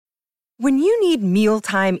When you need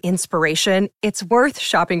mealtime inspiration, it's worth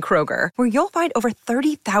shopping Kroger, where you'll find over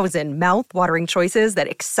 30,000 mouth-watering choices that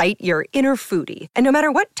excite your inner foodie. And no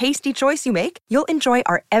matter what tasty choice you make, you'll enjoy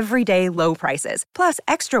our everyday low prices, plus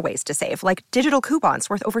extra ways to save, like digital coupons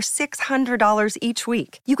worth over $600 each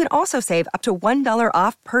week. You can also save up to $1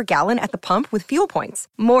 off per gallon at the pump with fuel points.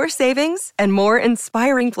 More savings and more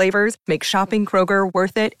inspiring flavors make shopping Kroger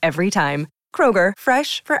worth it every time. Kroger,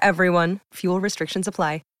 fresh for everyone. Fuel restrictions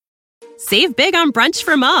apply. Save big on brunch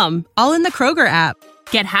for mom, all in the Kroger app.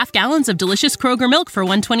 Get half gallons of delicious Kroger milk for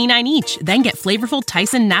 $1.29 each. Then get flavorful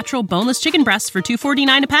Tyson natural boneless chicken breasts for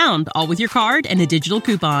 $2.49 a pound, all with your card and a digital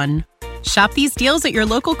coupon. Shop these deals at your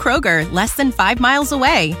local Kroger, less than 5 miles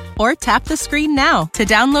away. Or tap the screen now to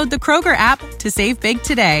download the Kroger app to save big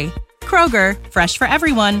today. Kroger, fresh for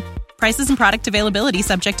everyone. Prices and product availability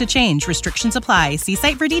subject to change. Restrictions apply. See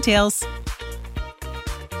site for details.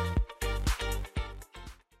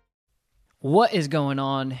 What is going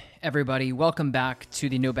on, everybody? Welcome back to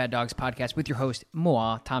the No Bad Dogs podcast with your host,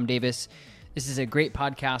 Tom Davis. This is a great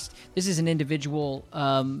podcast. This is an individual,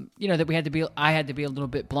 that I had to be a little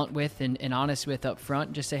bit blunt with and honest with up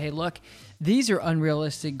front. Just say, hey, look, these are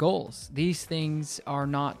unrealistic goals. These things are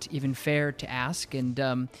not even fair to ask.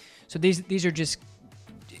 And so these are just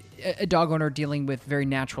a dog owner dealing with very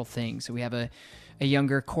natural things. So we have a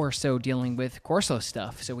younger Corso dealing with Corso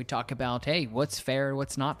stuff. So we talk about, hey, what's fair,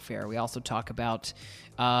 what's not fair. We also talk about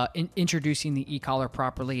introducing the e-collar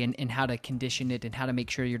properly and how to condition it and how to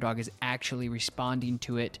make sure your dog is actually responding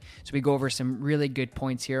to it. So we go over some really good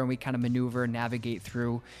points here, and we kind of maneuver and navigate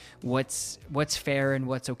through what's fair and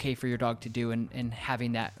what's okay for your dog to do, and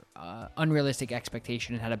having that unrealistic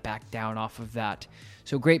expectation and how to back down off of that.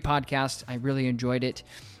 So great podcast. I really enjoyed it.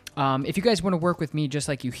 If you guys want to work with me, just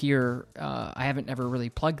like you hear, I haven't ever really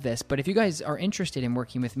plugged this, but if you guys are interested in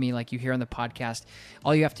working with me like you hear on the podcast,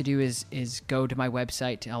 all you have to do is go to my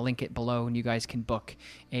website. I'll link it below, and you guys can book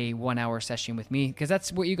a 1-hour session with me, because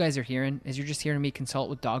that's what you guys are hearing, is you're just hearing me consult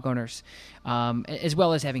with dog owners, as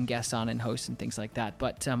well as having guests on and hosts and things like that.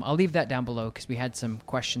 But I'll leave that down below because we had some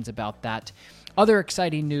questions about that. Other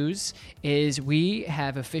exciting news is we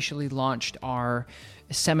have officially launched our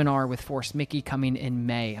seminar with Forrest Mickey coming in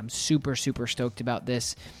May. I'm super, super stoked about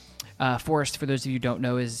this. Forrest, for those of you who don't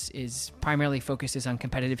know, is primarily focuses on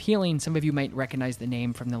competitive healing. Some of you might recognize the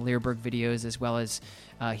name from the Learberg videos, as well as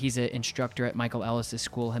he's an instructor at Michael Ellis's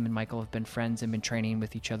school. Him and Michael have been friends and been training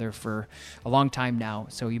with each other for a long time now.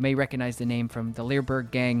 So you may recognize the name from the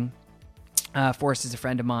Learberg gang. Forrest is a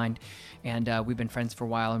friend of mine, and we've been friends for a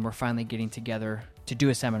while, and we're finally getting together to do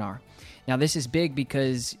a seminar. Now, this is big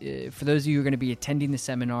because for those of you who are going to be attending the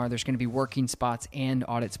seminar, there's going to be working spots and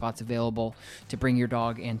audit spots available to bring your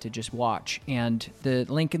dog and to just watch. And the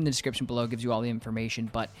link in the description below gives you all the information.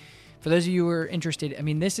 But for those of you who are interested, I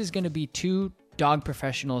mean, this is going to be two dog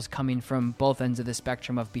professionals coming from both ends of the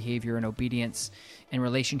spectrum of behavior and obedience and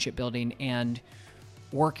relationship building, and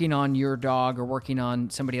working on your dog or working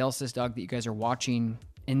on somebody else's dog that you guys are watching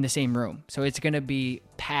in the same room. So it's going to be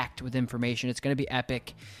packed with information. It's going to be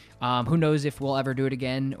epic. Who knows if we'll ever do it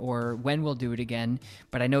again or when we'll do it again,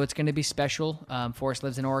 but I know it's going to be special. Forrest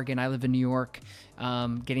lives in Oregon. I live in New York.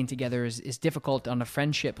 Getting together is difficult on a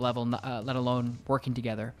friendship level, let alone working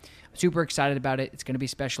together. I'm super excited about it. It's going to be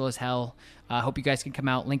special as hell. I hope you guys can come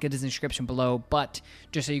out. Link it is in the description below. But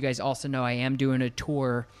just so you guys also know, I am doing a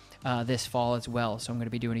tour this fall as well. So I'm going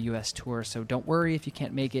to be doing a U.S. tour. So don't worry if you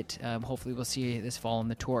can't make it. Hopefully we'll see you this fall on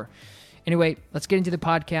the tour. Anyway, let's get into the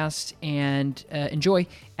podcast and enjoy.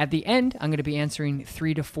 At the end, I'm going to be answering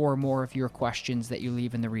 3 to 4 more of your questions that you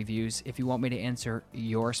leave in the reviews. If you want me to answer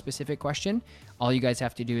your specific question, all you guys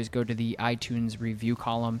have to do is go to the iTunes review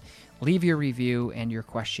column, leave your review and your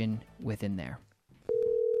question within there.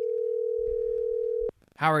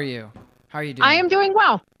 How are you? How are you doing? I am doing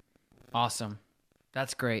well. Awesome.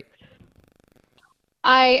 That's great.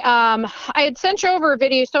 I had sent you over a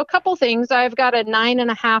video. So a couple things. I've got a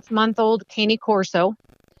 9.5-month-old Cane Corso.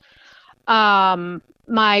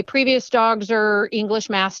 My previous dogs are English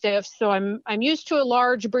Mastiffs, so I'm used to a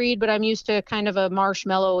large breed, but I'm used to kind of a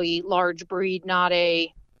marshmallowy large breed, not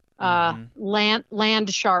a land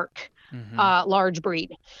shark large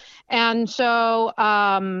breed. And so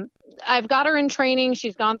I've got her in training.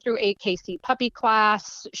 She's gone through AKC puppy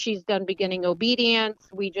class. She's done beginning obedience.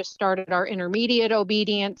 We just started our intermediate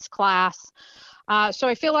obedience class. So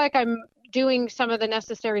I feel like I'm doing some of the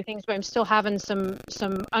necessary things, but I'm still having some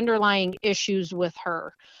underlying issues with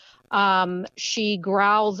her. She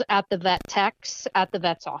growls at the vet techs at the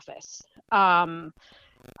vet's office.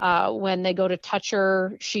 When they go to touch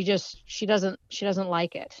her, she doesn't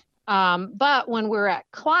like it. But when we're at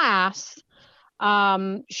class,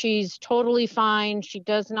 She's totally fine. She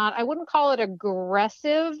does not, I wouldn't call it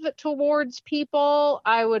aggressive towards people.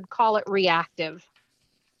 I would call it reactive.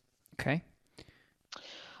 Okay.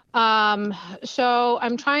 So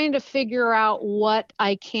I'm trying to figure out what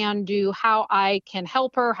I can do, how I can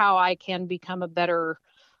help her, how I can become a better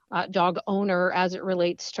dog owner as it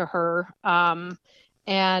relates to her,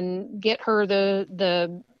 and get her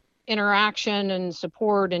the interaction and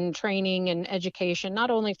support and training and education, not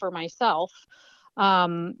only for myself,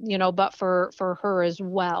 but for her as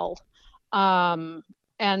well.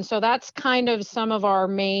 And so that's kind of some of our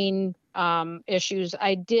main issues.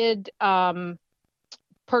 I did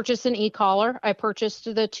purchase an e-collar. I purchased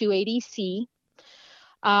the 280C.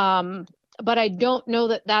 But I don't know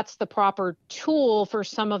that that's the proper tool for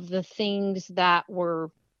some of the things that we're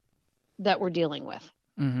dealing with.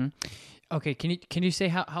 Mm-hmm. Okay. Can you say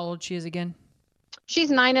how old she is again? She's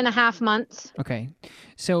 9.5 months. Okay.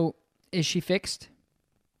 So is she fixed?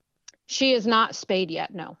 She is not spayed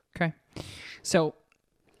yet. No. Okay. So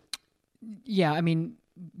yeah, I mean,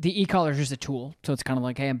 the e-collar is just a tool. So it's kind of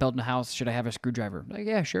like, hey, I'm building a house. Should I have a screwdriver? Like,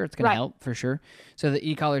 yeah, sure. It's going to help for sure. So the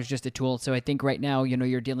e-collar is just a tool. So I think right now,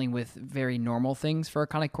 you're dealing with very normal things for a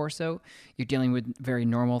Cane Corso. You're dealing with very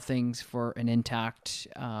normal things for an intact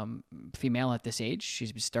female at this age.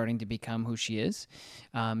 She's starting to become who she is.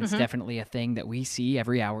 It's definitely a thing that we see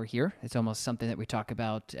every hour here. It's almost something that we talk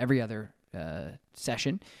about every other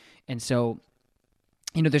session. And so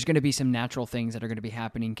there's going to be some natural things that are going to be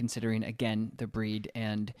happening considering, again, the breed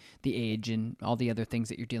and the age and all the other things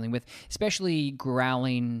that you're dealing with, especially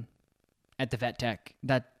growling at the vet tech.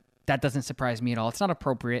 That doesn't surprise me at all. It's not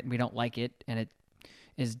appropriate and we don't like it, and it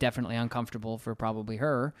is definitely uncomfortable for probably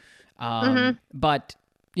her. But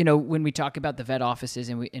when we talk about the vet offices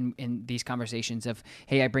and in these conversations of,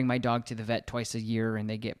 hey, I bring my dog to the vet twice a year and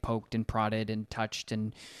they get poked and prodded and touched,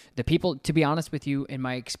 and the people, to be honest with you, in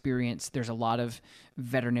my experience, there's a lot of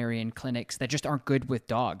veterinarian clinics that just aren't good with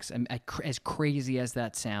dogs. And as crazy as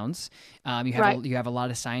that sounds, you have a lot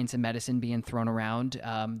of science and medicine being thrown around.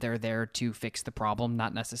 They're there to fix the problem,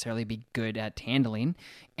 not necessarily be good at handling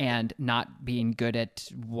and not being good at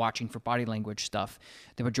watching for body language stuff.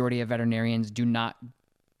 The majority of veterinarians do not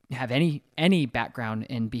have any background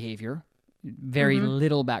in behavior, very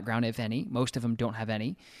little background, if any. Most of them don't have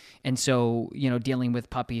any. And so, dealing with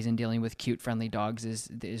puppies and dealing with cute, friendly dogs is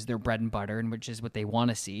their bread and butter, and which is what they want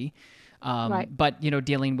to see. But,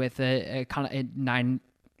 dealing with a kind of a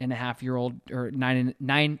 9.5-year-old or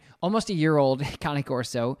nine, almost a year old Cane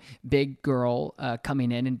Corso, big girl,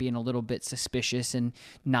 coming in and being a little bit suspicious and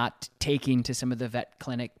not taking to some of the vet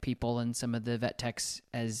clinic people and some of the vet techs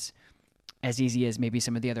as easy as maybe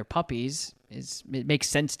some of the other puppies, it makes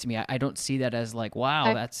sense to me. I don't see that as like,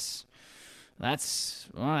 wow, that's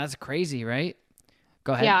crazy, right?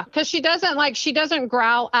 Go ahead. Yeah, because she doesn't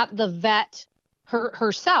growl at the vet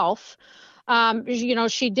herself.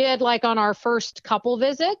 She did like on our first couple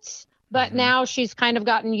visits, but now she's kind of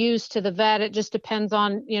gotten used to the vet. It just depends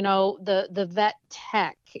on, the vet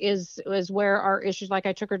tech is where our issues. Like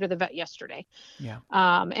I took her to the vet yesterday. Yeah.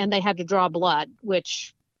 And they had to draw blood,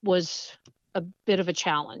 which was a bit of a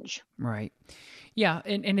challenge. Right. Yeah.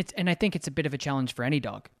 And I think it's a bit of a challenge for any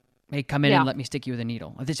dog. Hey, come in and let me stick you with a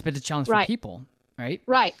needle. It's a bit of a challenge for people. Right.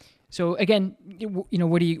 Right. So again,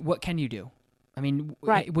 what can you do? I mean,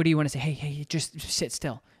 what do you want to say? Hey, just sit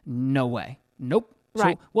still. No way. Nope.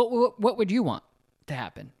 Right. So what would you want to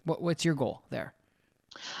happen? What's your goal there?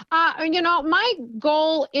 My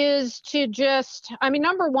goal is to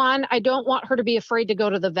number one, I don't want her to be afraid to go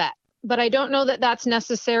to the vet. But I don't know that that's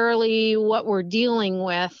necessarily what we're dealing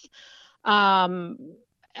with. I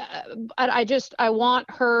want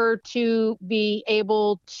her to be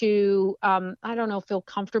able to, feel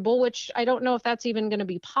comfortable, which I don't know if that's even going to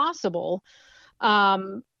be possible.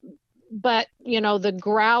 But the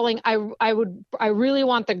growling, I really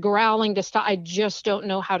want the growling to stop. I just don't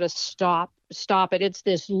know how to stop it. It's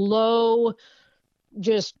this low,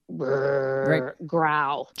 just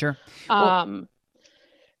growl. Sure.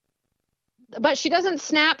 But she doesn't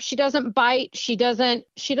snap. She doesn't bite. She doesn't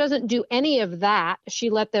do any of that. She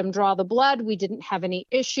let them draw the blood. We didn't have any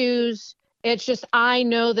issues. It's just, I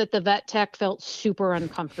know that the vet tech felt super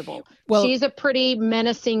uncomfortable. Well, she's a pretty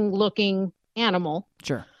menacing looking animal.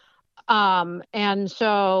 Sure. And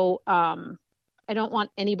so, I don't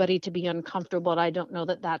want anybody to be uncomfortable. And I don't know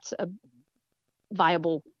that that's a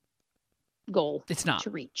viable goal. It's not to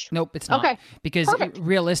reach. Nope, it's not. Okay, because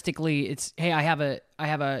realistically, it's, hey, I have a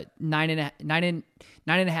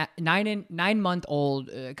 9-month-old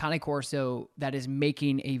Cane Corso that is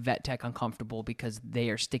making a vet tech uncomfortable because they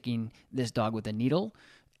are sticking this dog with a needle.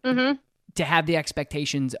 to have the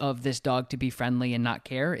expectations of this dog to be friendly and not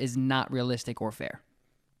care is not realistic or fair.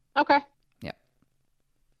 Okay. Yeah.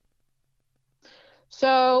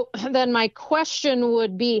 So then my question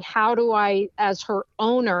would be, how do I, as her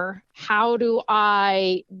owner, how do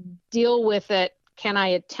I deal with it? Can I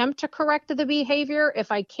attempt to correct the behavior?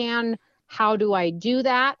 If I can, how do I do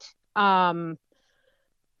that?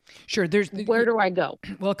 Sure. Where do I go?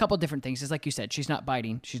 Well, a couple different things. It's like you said, she's not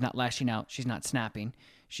biting. She's not lashing out. She's not snapping.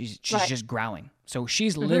 She's Right. just growling. So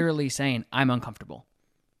she's literally saying, I'm uncomfortable.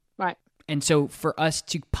 Right. And so for us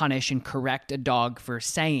to punish and correct a dog for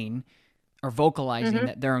saying or vocalizing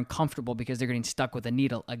that they're uncomfortable because they're getting stuck with a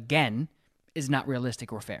needle again is not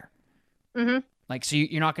realistic or fair. Like, so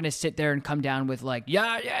you're not going to sit there and come down with like,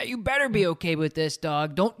 yeah, you better be okay with this,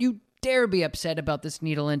 dog. Don't you dare be upset about this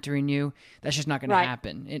needle entering you. That's just not going to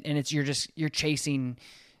happen. And it's, you're chasing,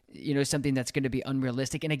 something that's going to be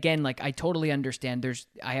unrealistic. And again, like, I totally understand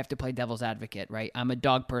I have to play devil's advocate, right? I'm a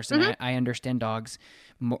dog person. I understand dogs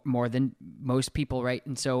more than most people, right?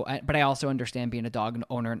 And so, but I also understand being a dog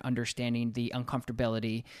owner and understanding the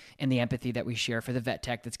uncomfortability and the empathy that we share for the vet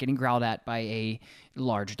tech that's getting growled at by a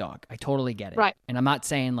large dog. I totally get it. Right. And I'm not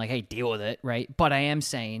saying like, hey, deal with it, right? But I am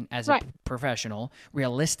saying as a professional,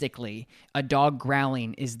 realistically, a dog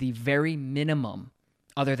growling is the very minimum,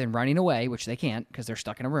 other than running away, which they can't because they're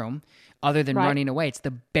stuck in a room. Other than running away, it's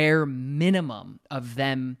the bare minimum of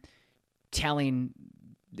them telling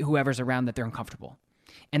whoever's around that they're uncomfortable.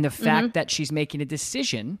 And the fact that she's making a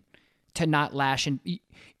decision to not lash, and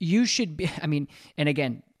you should be, and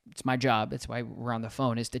again, it's my job. That's why we're on the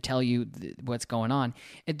phone, is to tell you what's going on.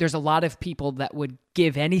 There's a lot of people that would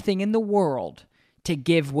give anything in the world to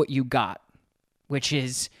give what you got, which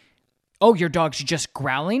is, oh, your dog's just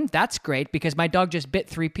growling? That's great because my dog just bit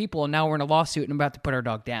 3 people and now we're in a lawsuit and I'm about to put our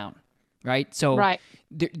dog down, right? So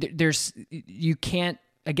you can't,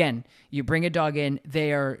 again, you bring a dog in,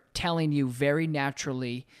 they are telling you very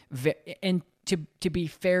naturally, and to be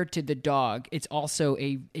fair to the dog, it's also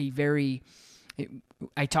a very...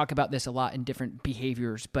 I talk about this a lot in different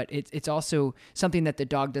behaviors, but it's also something that the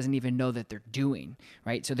dog doesn't even know that they're doing,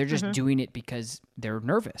 right? So they're just doing it because they're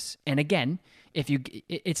nervous. And again,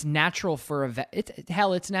 it's natural for a vet.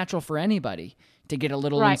 It's natural for anybody to get a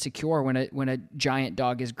little insecure when a giant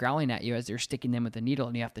dog is growling at you as they're sticking them with a needle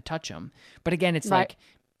and you have to touch them. But again, it's like,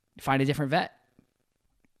 find a different vet.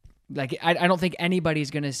 Like, I don't think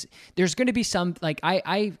anybody's going to, there's going to be some, like,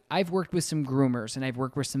 I've worked with some groomers and I've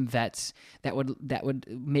worked with some vets that would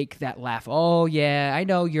make that laugh. Oh yeah, I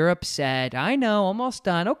know you're upset. I know, almost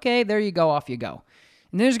done. Okay, there you go. Off you go.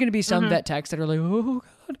 And there's going to be some vet techs that are like, oh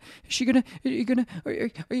God,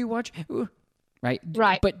 are you watching? Right.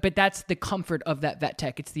 But that's the comfort of that vet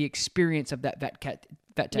tech. It's the experience of that vet tech.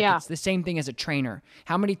 Yeah. It's the same thing as a trainer.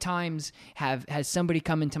 How many times has somebody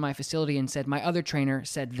come into my facility and said, my other trainer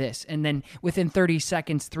said this, and then within 30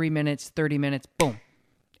 seconds, 3 minutes, 30 minutes, boom.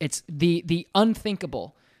 It's the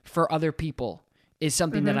unthinkable for other people is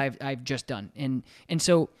something that I've just done. And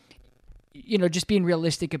so, just being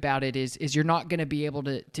realistic about it is you're not going to be able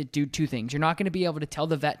to do 2 things. You're not going to be able to tell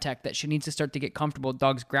the vet tech that she needs to start to get comfortable with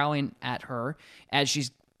dogs growling at her as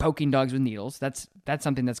she's poking dogs with needles. That's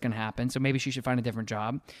something that's going to happen. So maybe she should find a different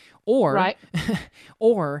job. Or,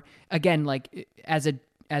 or again, like as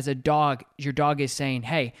a dog, your dog is saying,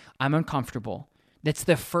 hey, I'm uncomfortable. That's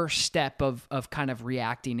the first step of kind of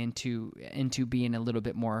reacting into being a little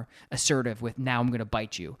bit more assertive with, now I'm going to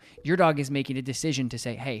bite you. Your dog is making a decision to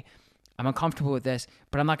say, hey, I'm uncomfortable with this,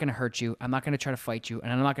 but I'm not going to hurt you. I'm not going to try to fight you,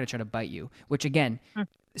 and I'm not going to try to bite you, which again,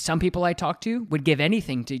 some people I talk to would give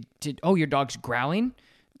anything to, oh, your dog's growling?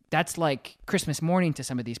 That's like Christmas morning to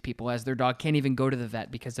some of these people, as their dog can't even go to the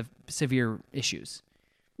vet because of severe issues.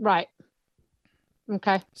 Right.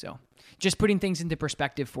 Okay. So just putting things into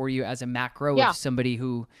perspective for you as a macro of somebody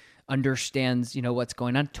who understands, what's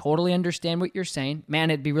going on. Totally understand what you're saying.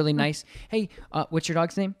 Man, it'd be really nice. Hey, what's your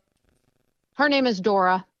dog's name? Her name is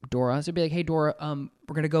Dora. Dora. So it'd be like, hey, Dora,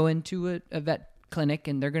 we're going to go into a vet clinic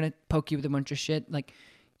and they're going to poke you with a bunch of shit. Like,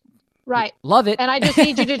 right. Love it. And I just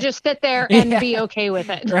need you to just sit there and be okay with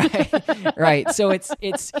it. Right. So it's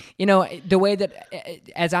the way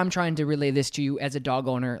that, as I'm trying to relay this to you as a dog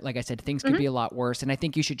owner, like I said, things could be a lot worse. And I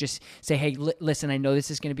think you should just say, hey, listen, I know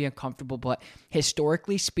this is going to be uncomfortable, but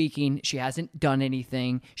historically speaking, she hasn't done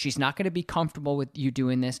anything. She's not going to be comfortable with you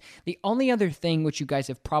doing this. The only other thing, which you guys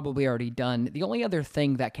have probably already done, the only other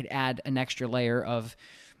thing that could add an extra layer of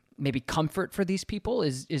maybe comfort for these people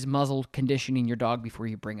is muzzle conditioning your dog before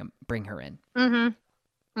you bring her in.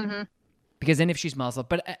 Because then if she's muzzled,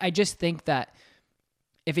 but I just think that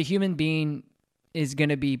if a human being is going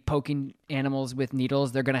to be poking animals with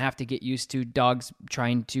needles, they're going to have to get used to dogs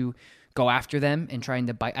trying to go after them and trying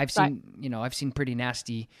to bite. I've seen, Right. I've seen pretty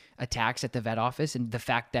nasty attacks at the vet office, and the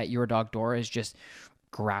fact that your dog Dora is just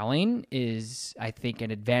growling is, I think,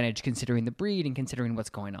 an advantage considering the breed and considering what's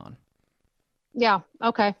going on. Yeah.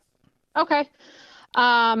 Okay. Okay.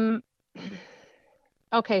 Um,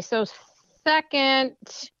 okay. So second,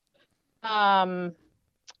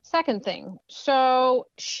 second thing. So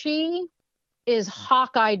she is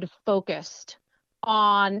hawk-eyed focused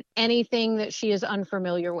on anything that she is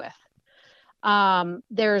unfamiliar with.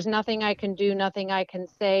 There's nothing I can do, nothing I can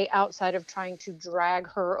say outside of trying to drag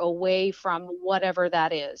her away from whatever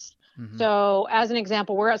that is. Mm-hmm. So as an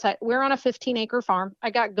example, we're outside, we're on a 15-acre farm.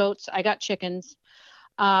 I got goats, I got chickens.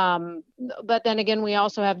 But then again, we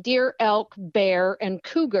also have deer, elk, bear, and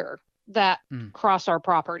cougar that cross our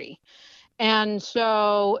property. And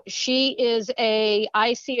so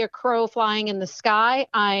I see a crow flying in the sky.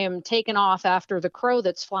 I am taken off after the crow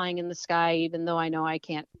that's flying in the sky, even though I know I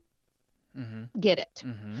can't get it.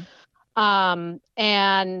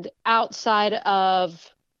 And outside of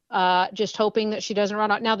just hoping that she doesn't run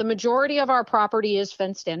out. Now, the majority of our property is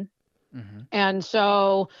fenced in. And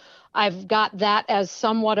so I've got that as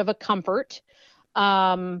somewhat of a comfort.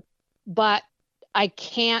 But I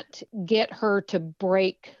can't get her to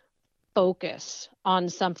break focus on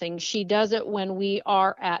something. She does it when we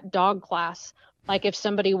are at dog class. Like if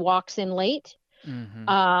somebody walks in late,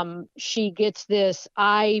 she gets this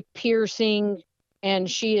eye piercing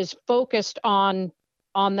and she is focused on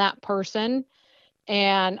that person.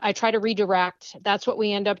 And I try to redirect. That's what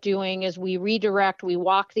we end up doing is we redirect, we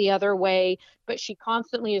walk the other way, but she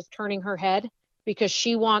constantly is turning her head because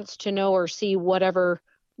she wants to know or see whatever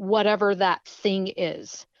that thing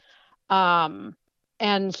is.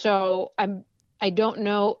 And so I don't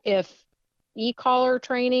know if e-collar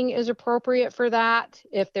training is appropriate for that,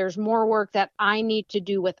 if there's more work that I need to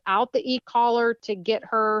do without the e-collar to get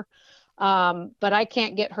her. But I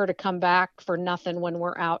can't get her to come back for nothing when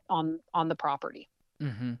we're out on the property.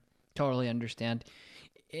 Totally understand.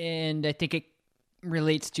 And I think it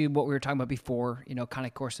relates to what we were talking about before,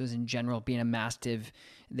 Cane Corsos in general, being a Mastiff,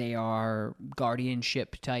 they are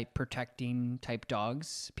guardianship type, protecting type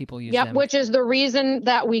dogs. People use them. Which is the reason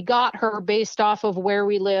that we got her based off of where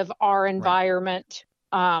we live, our environment.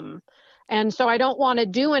 Right. And so I don't want to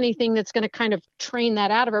do anything that's going to kind of train that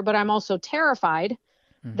out of her, but I'm also terrified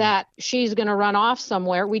that she's going to run off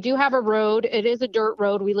somewhere. We do have a road. It is a dirt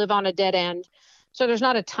road. We live on a dead end. So there's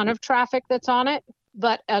not a ton of traffic that's on it,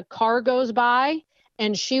 but a car goes by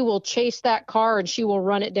and she will chase that car and she will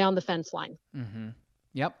run it down the fence line.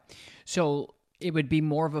 Yep. So it would be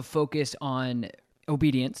more of a focus on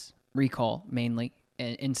obedience, recall mainly,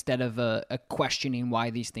 instead of a questioning why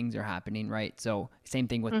these things are happening, right? So same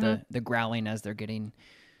thing with the growling as they're getting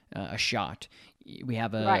a shot. We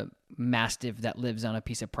have a Mastiff that lives on a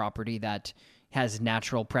piece of property that has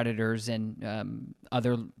natural predators and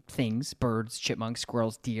other things, birds, chipmunks,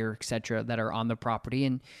 squirrels, deer, etc., that are on the property.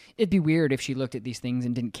 And it'd be weird if she looked at these things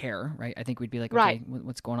and didn't care, right? I think we'd be like, okay,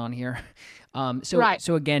 what's going on here?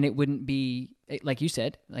 So again, it wouldn't be, like you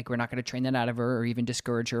said, like we're not going to train that out of her or even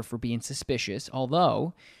discourage her for being suspicious.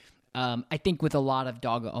 Although I think with a lot of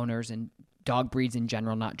dog owners and dog breeds in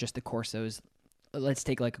general, not just the Corsos, let's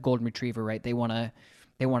take like a golden retriever, right? They want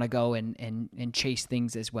to go and chase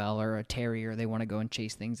things as well, or a terrier, they want to go and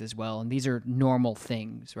chase things as well. And these are normal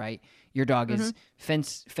things, right? Your dog is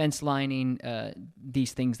fence lining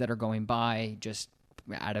these things that are going by just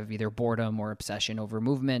out of either boredom or obsession over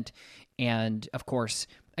movement. And of course,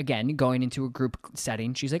 again, going into a group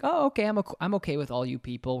setting, she's like, oh, okay, I'm okay with all you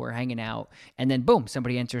people. We're hanging out. And then boom,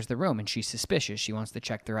 somebody enters the room and she's suspicious. She wants to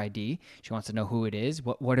check their ID. She wants to know who it is.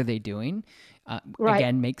 What are they doing?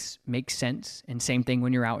 Again, makes sense. And same thing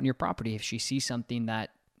when you're out on your property. If she sees something that,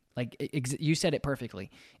 like you said it perfectly,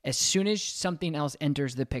 as soon as something else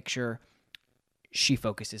enters the picture, she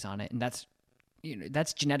focuses on it. And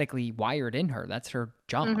that's genetically wired in her. That's her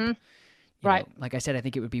job. You know, like I said, I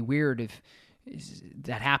think it would be weird if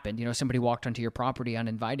that happened. Somebody walked onto your property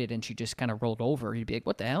uninvited and she just kind of rolled over. You'd be like,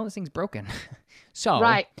 what the hell? This thing's broken. So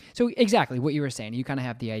exactly what you were saying. You kind of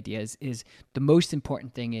have the idea is the most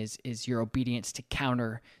important thing is your obedience to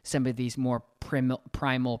counter some of these more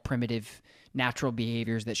primal, primitive, natural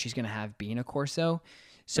behaviors that she's going to have being a Corso.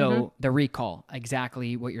 So the recall,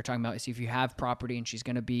 exactly what you're talking about, is if you have property and she's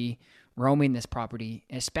going to be roaming this property,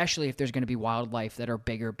 especially if there's going to be wildlife that are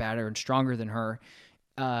bigger, better, and stronger than her,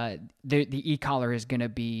 the e-collar is going to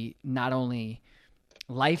be not only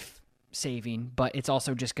life-saving, but it's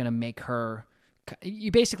also just going to make her.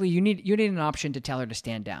 You need an option to tell her to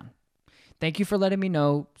stand down. Thank you for letting me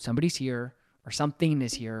know somebody's here or something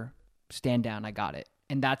is here. Stand down. I got it.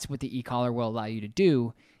 And that's what the e-collar will allow you to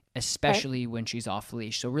do. especially when she's off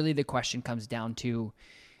leash. So really the question comes down to,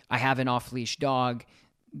 I have an off leash dog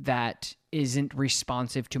that isn't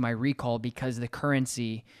responsive to my recall because the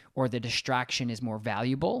currency or the distraction is more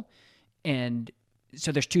valuable. And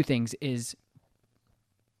so there's two things: is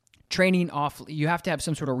training off, you have to have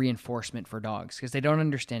some sort of reinforcement for dogs because they don't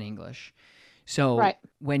understand English. So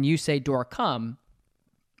when you say Dora come,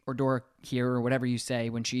 or Dora here, or whatever you say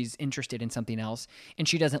when she's interested in something else and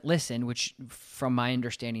she doesn't listen, which from my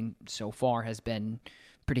understanding so far has been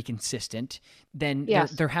pretty consistent, then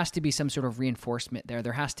there has to be some sort of reinforcement there.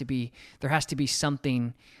 There has to be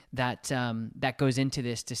something that that goes into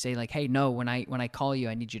this to say like, hey, no, when I call you,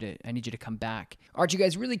 I need you to come back. All right, you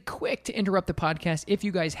guys, really quick to interrupt the podcast. If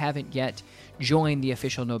you guys haven't yet joined the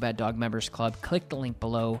official No Bad Dog Members Club, click the link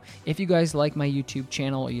below. If you guys like my YouTube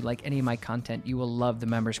channel or you like any of my content, you will love the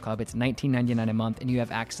Members Club. It's $19.99 a month, and you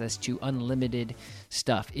have access to unlimited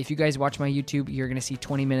stuff. If you guys watch my YouTube, you're going to see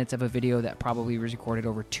 20 minutes of a video that probably was recorded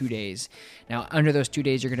over 2 days. Now, under those 2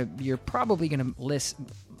 days, you're probably going to miss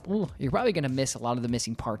a lot of the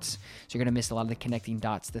missing parts. So you're going to miss a lot of the connecting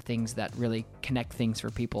dots, the things that really connect things for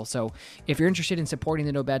people. So if you're interested in supporting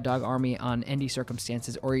the No Bad Dog Army on any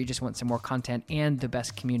circumstances, or you just want some more content and the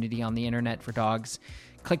best community on the internet for dogs,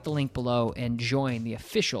 click the link below and join the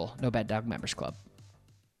official No Bad Dog Members Club.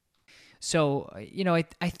 So,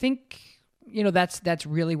 I think, that's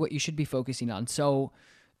really what you should be focusing on. So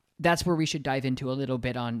that's where we should dive into a little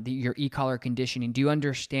bit on your e-collar conditioning. Do you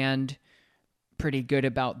understand pretty good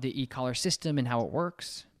about the e-collar system and how it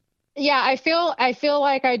works? Yeah, I feel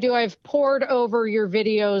like I do. I've poured over your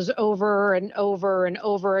videos over and over and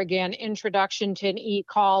over again, introduction to an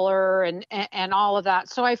e-collar and all of that.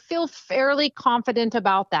 So I feel fairly confident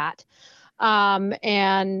about that. I'm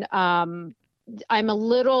a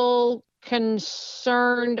little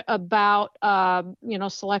concerned about,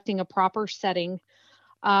 selecting a proper setting.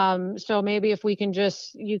 So maybe if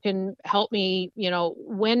you can help me,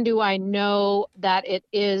 when do I know that it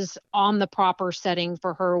is on the proper setting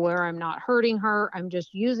for her where I'm not hurting her? I'm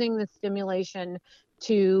just using the stimulation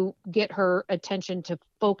to get her attention to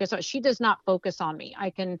focus. She does not focus on me.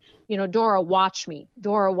 I can, Dora, watch me.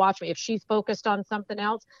 If she's focused on something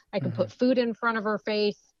else, I can put food in front of her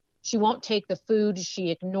face. She won't take the food.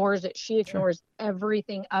 She ignores it. She ignores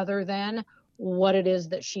everything other than what it is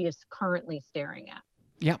that she is currently staring at.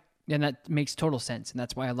 Yeah, and that makes total sense. And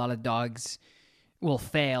that's why a lot of dogs will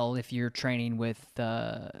fail if you're training with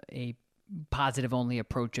a positive-only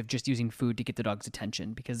approach of just using food to get the dog's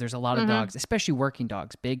attention, because there's a lot of dogs, especially working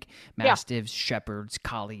dogs, big mastiffs, shepherds,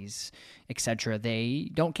 collies, etc.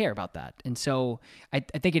 They don't care about that. And so I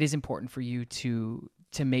think it is important for you to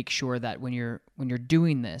make sure that when you're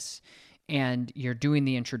doing this and you're doing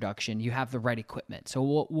the introduction, you have the right equipment.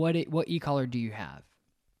 So what e-collar do you have?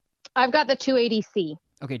 I've got the 280C.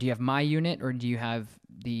 Okay, do you have my unit or do you have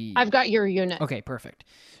the... I've got your unit. Okay, perfect.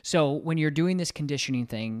 So when you're doing this conditioning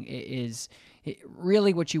thing,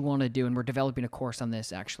 really what you want to do, and we're developing a course on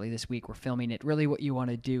this actually this week, we're filming it. Really what you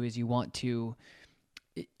want to do is you're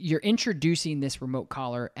introducing this remote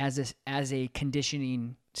collar as a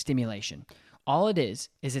conditioning stimulation. All it is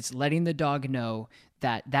it's letting the dog know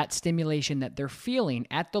that stimulation that they're feeling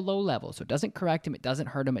at the low level, so it doesn't correct them, it doesn't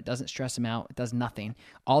hurt them, it doesn't stress them out, it does nothing.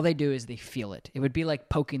 All they do is they feel it. It would be like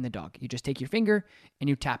poking the dog. You just take your finger and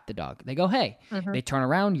you tap the dog. They go, hey. They turn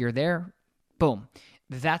around, you're there, boom.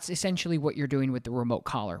 That's essentially what you're doing with the remote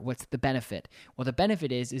collar. What's the benefit? Well, the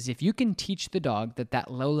benefit is if you can teach the dog that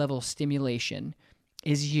low-level stimulation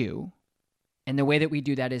is you, and the way that we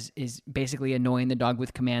do that is basically annoying the dog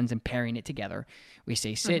with commands and pairing it together. We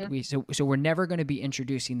say sit. So we're never going to be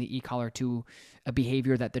introducing the e-collar to a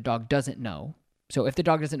behavior that the dog doesn't know. So if the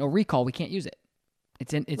dog doesn't know recall, we can't use it.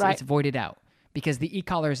 It's voided out, because the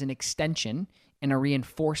e-collar is an extension and a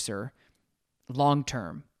reinforcer long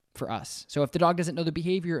term for us. So if the dog doesn't know the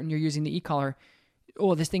behavior and you're using the e-collar,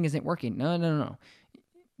 this thing isn't working. No.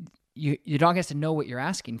 Your dog has to know what you're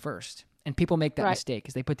asking first. And people make that mistake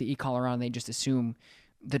because they put the e-collar on and they just assume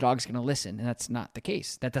the dog's going to listen. And that's not the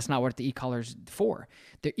case. That's not what the e-collar's for.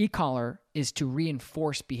 The e-collar is to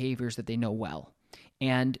reinforce behaviors that they know well.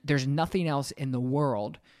 And there's nothing else in the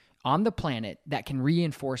world on the planet that can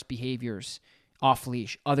reinforce behaviors off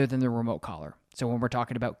leash other than the remote collar. So when we're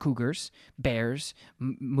talking about cougars, bears,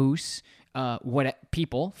 moose,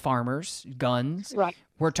 people, farmers, guns,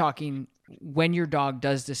 we're talking when your dog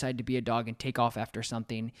does decide to be a dog and take off after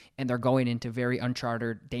something, and they're going into very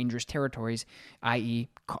uncharted, dangerous territories, i.e.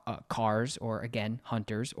 Cars, or again,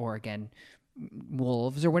 hunters, or again,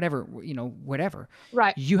 wolves, or whatever, whatever.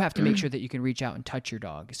 Right. You have to make sure that you can reach out and touch your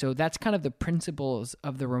dog. So that's kind of the principles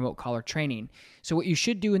of the remote collar training. So what you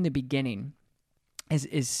should do in the beginning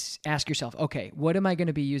is ask yourself, okay, what am I going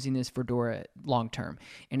to be using this for Dora long term?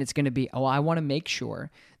 And it's going to be, I want to make sure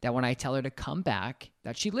that when I tell her to come back,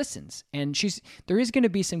 that she listens. And there is going to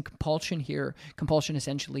be some compulsion here. Compulsion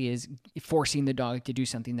essentially is forcing the dog to do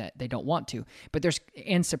something that they don't want to. But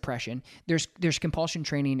and suppression. There's compulsion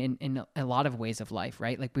training in a lot of ways of life,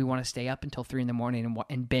 right? Like we want to stay up until 3 a.m.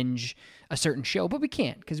 and binge a certain show, but we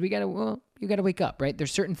can't because you got to wake up, right?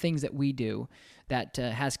 There's certain things that we do that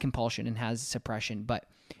has compulsion and has suppression. But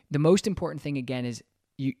the most important thing, again, is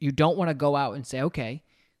you don't want to go out and say, okay,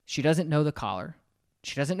 she doesn't know the collar.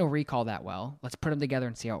 She doesn't know recall that well. Let's put them together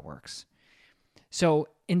and see how it works. So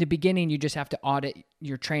in the beginning, you just have to audit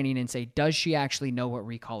your training and say, does she actually know what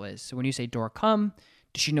recall is? So when you say Dora, come,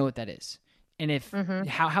 does she know what that is? And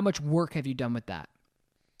how much work have you done with that?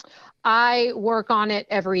 I work on it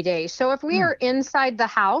every day. So if we are inside the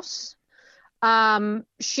house,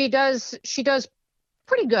 she does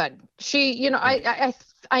pretty good. She,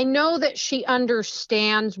 I know that she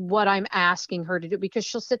understands what I'm asking her to do because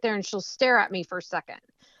she'll sit there and she'll stare at me for a second.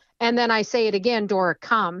 And then I say it again, Dora,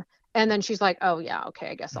 come. And then she's like, oh yeah, okay,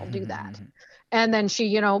 I guess I'll do that. And then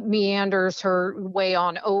she, meanders her way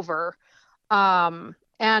on over. And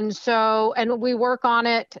we work on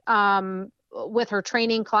it, with her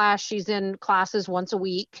training class. She's in classes once a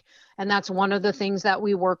week. And that's one of the things that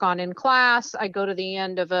we work on in class. I go to the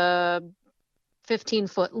end of a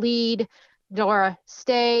 15-foot lead. Dora,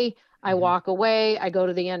 stay. I walk away. I go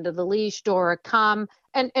to the end of the leash. Dora, come.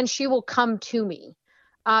 And she will come to me.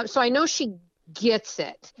 So I know she gets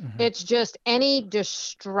it. It's just any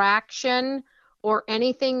distraction or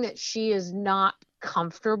anything that she is not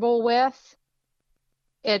comfortable with,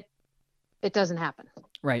 it doesn't happen.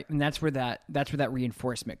 Right. And that's where that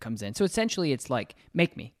reinforcement comes in. So essentially it's like,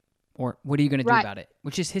 make me, or what are you going to do about it?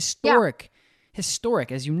 Which is historic,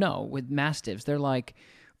 as you know, with Mastiffs. They're like,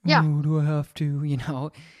 do I have to,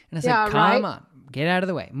 and it's like, come on, get out of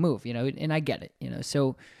the way, move, and I get it,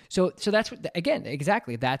 so that's what, again,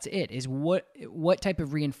 exactly. That's it, is what type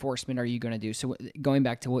of reinforcement are you going to do? So going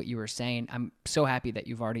back to what you were saying, I'm so happy that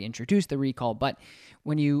you've already introduced the recall, but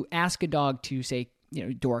when you ask a dog to say,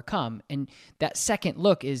 Dora, come, and that second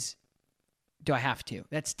look is, do I have to?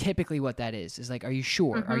 That's typically what that is like, are you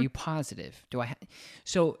sure? Are you positive? Do I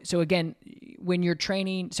so again, when you're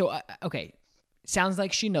training, okay, sounds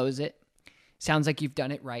like she knows it. Sounds like you've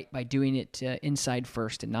done it right by doing it inside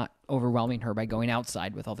first and not overwhelming her by going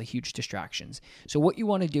outside with all the huge distractions. So what you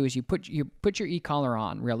want to do is you put your e-collar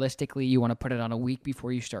on. Realistically, you want to put it on a week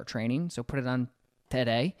before you start training. So put it on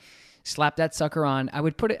today. Slap that sucker on. I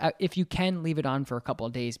would put it, if you can, leave it on for a couple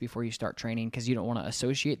of days before you start training because you don't want to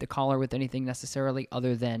associate the collar with anything necessarily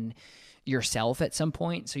other than yourself at some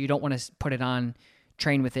point. So you don't want to put it on,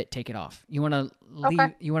 train with it, take it off. You want to leave,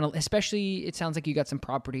 you want to, especially it sounds like you got some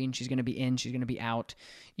property and she's going to be in, she's going to be out.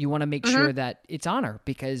 You want to make sure that it's on her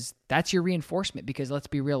because that's your reinforcement, because let's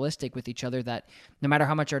be realistic with each other that no matter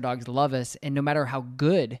how much our dogs love us and no matter how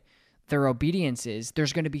good their obedience is,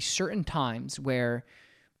 there's going to be certain times where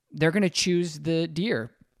they're going to choose the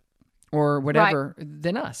deer or whatever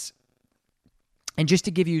than us. And just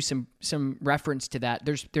to give you some reference to that,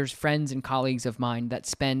 there's friends and colleagues of mine that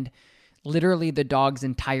spend literally the dog's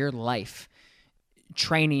entire life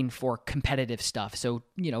training for competitive stuff. So,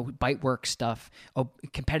 bite work stuff,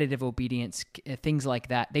 competitive obedience, things like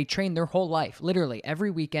that. They train their whole life. Literally every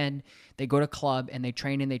weekend they go to club and they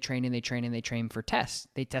train and they train and they train and they train for tests.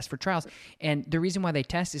 They test for trials. And the reason why they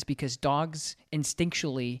test is because dogs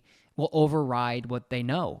instinctually will override what they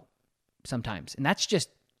know sometimes. And that's just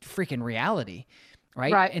freaking reality.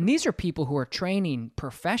 Right? And these are people who are training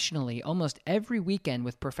professionally almost every weekend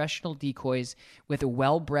with professional decoys with a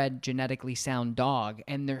well-bred, genetically sound dog,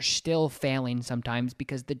 and they're still failing sometimes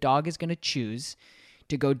because the dog is going to choose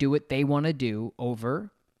to go do what they want to do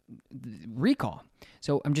over recall.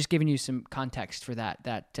 So I'm just giving you some context for that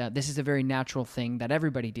this is a very natural thing that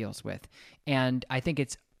everybody deals with. And I think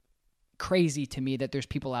it's crazy to me that there's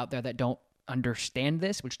people out there that don't understand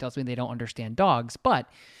this, which tells me they don't understand dogs. But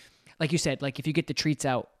like you said, like if you get the treats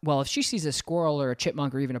out, well, if she sees a squirrel or a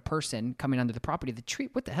chipmunk or even a person coming onto the property, the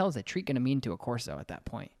treat, what the hell is that treat going to mean to a Corso at that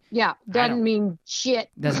point? Yeah, doesn't mean shit.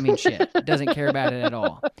 Doesn't mean shit. Doesn't care about it at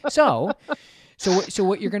all. So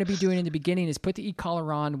what you're going to be doing in the beginning is put the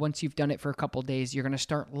e-collar on. Once you've done it for a couple of days, you're going to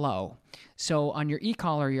start low. So on your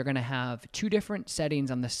e-collar, you're going to have two different settings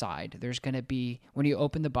on the side. There's going to be, when you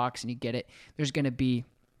open the box and you get it, there's going to be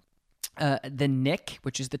the nick,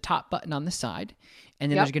 which is the top button on the side,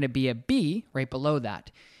 and then there's going to be a B right below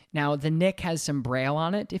that. Now the nick has some braille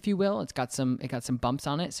on it, if you will. It got some bumps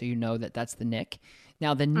on it, so you know that that's the nick.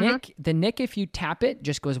 Now the nick, if you tap it,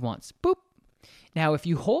 just goes once, boop, Now, if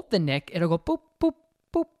you hold the nick, it'll go boop, boop,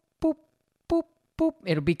 boop, boop, boop, boop.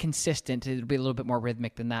 It'll be consistent. It'll be a little bit more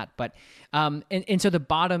rhythmic than that. But, and so the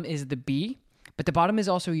bottom is the B, but the bottom is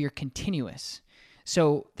also your continuous.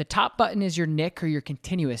 So the top button is your nick or your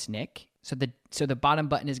continuous nick. So the bottom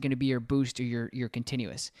button is going to be your boost or your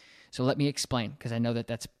continuous. So let me explain, because I know that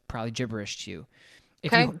that's probably gibberish to you.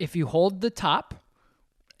 If you hold the top,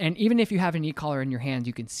 and even if you have an e-collar in your hand,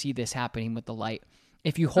 you can see this happening with the light.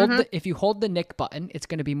 If you hold the nick button, it's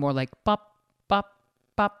going to be more like pop, pop,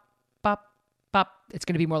 pop, pop, pop. It's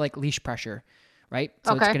going to be more like leash pressure, right?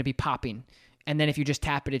 So it's going to be popping. And then if you just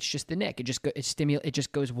tap it, it's just the nick. It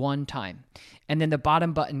just goes one time. And then the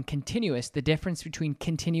bottom button, continuous, the difference between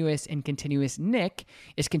continuous and continuous nick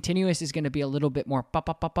is continuous is going to be a little bit more pop,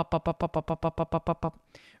 pop, pop, pop, pop, pop, pop, pop, pop, pop, pop, pop,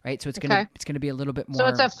 right? So it's going to be a little bit more. So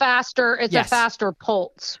it's a faster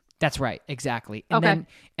pulse. That's right. Exactly. And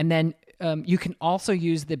then you can also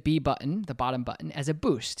use the B button, the bottom button, as a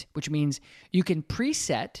boost, which means you can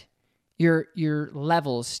preset your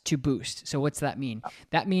levels to boost. So what's that mean?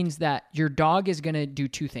 That means that your dog is going to do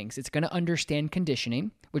two things. It's going to understand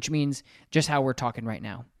conditioning, which means just how we're talking right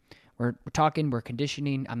now. We're talking, we're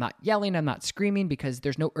conditioning. I'm not yelling, I'm not screaming, because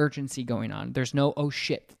there's no urgency going on. There's no oh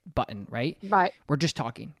shit button, right? Right. We're just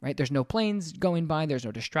talking, right? There's no planes going by, there's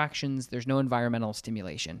no distractions, there's no environmental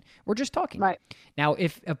stimulation. We're just talking. Right. Now,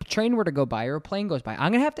 if a train were to go by or a plane goes by,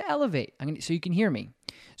 I'm going to have to elevate so you can hear me.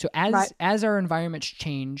 So as our environments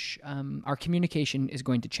change, our communication is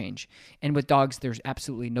going to change. And with dogs, there's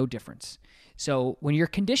absolutely no difference. So when you're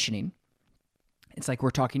conditioning, it's like we're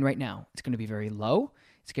talking right now. It's going to be very low.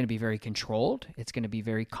 It's going to be very controlled. It's going to be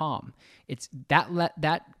very calm. It's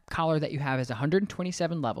that collar that you have is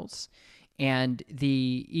 127 levels, and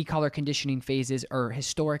the e-collar conditioning phases are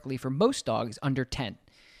historically, for most dogs, under 10.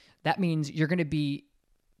 That means you're going to be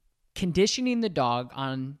conditioning the dog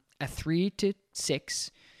on a 3 to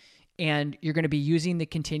 6, and you're going to be using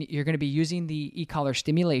the e-collar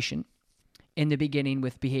stimulation in the beginning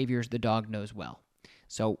with behaviors the dog knows well.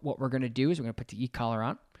 So what we're going to do is we're going to put the e-collar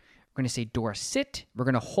on. We're going to say Dora sit. We're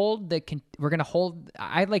going to hold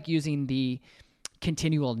I like using the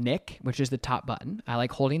continual nick, which is the top button. I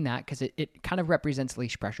like holding that because it kind of represents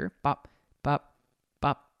leash pressure. Bop, bop,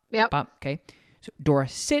 bop, bop. Okay. So Dora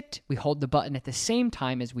sit. We hold the button at the same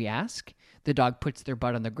time as we ask. The dog puts their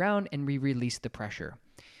butt on the ground and we release the pressure.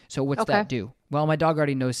 So what's that do? Well, my dog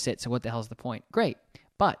already knows sit, so what the hell's the point? Great.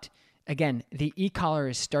 But again, the e-collar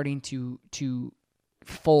is starting to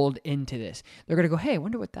fold into this. They're going to go, hey, I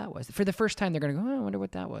wonder what that was. For the first time, they're going to go, oh, I wonder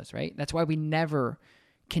what that was, right? That's why we never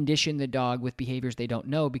condition the dog with behaviors they don't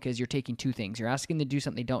know, because you're taking two things. You're asking them to do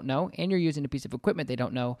something they don't know, and you're using a piece of equipment they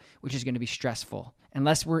don't know, which is going to be stressful.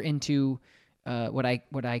 Unless we're into what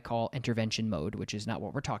I call intervention mode, which is not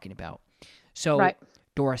what we're talking about. So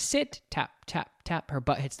Dora sit, tap, tap, tap, her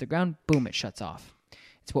butt hits the ground, boom, it shuts off.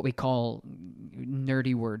 It's what we call,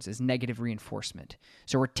 nerdy words, as negative reinforcement.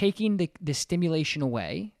 So we're taking the stimulation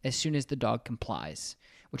away as soon as the dog complies,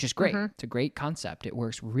 which is great. It's a great concept. It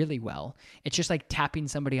works really well. It's just like tapping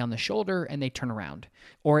somebody on the shoulder and they turn around.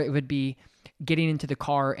 Or it would be getting into the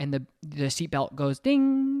car and the seatbelt goes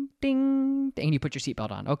ding, ding, ding, and you put your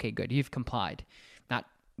seatbelt on. Okay, good. You've complied.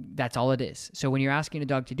 That's all it is. So when you're asking a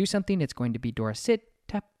dog to do something, it's going to be Dora sit,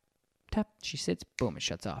 tap, tap, she sits, boom, it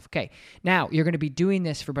shuts off. Okay, now you're going to be doing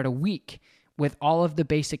this for about a week with all of the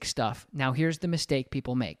basic stuff. Now here's the mistake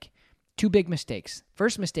people make. Two big mistakes.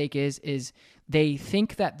 First mistake is they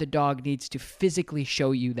think that the dog needs to physically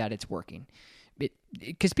show you that it's working.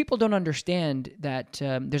 Because people don't understand that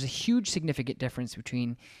there's a huge significant difference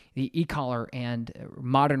between the e-collar and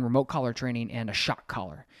modern remote collar training and a shock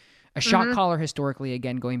collar. A shock collar, historically,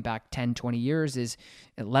 again, going back 10, 20 years, is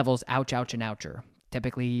levels ouch, ouch, and oucher.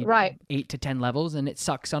 Typically 8 to 10 levels, and it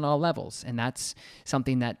sucks on all levels. And that's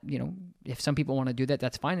something that, if some people want to do that,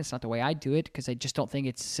 that's fine. It's not the way I do it, because I just don't think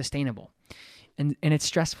it's sustainable. And it's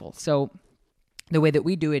stressful. So the way that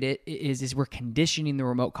we do it is we're conditioning the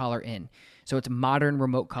remote collar in. So it's modern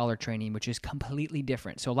remote collar training, which is completely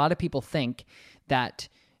different. So a lot of people think that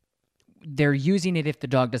they're using it if the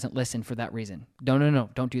dog doesn't listen for that reason. No,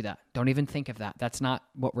 don't do that. Don't even think of that. That's not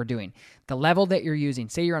what we're doing. The level that you're using,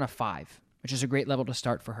 say you're on a 5, which is a great level to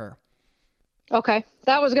start for her. Okay.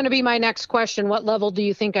 That was going to be my next question. What level do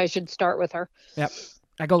you think I should start with her? Yep.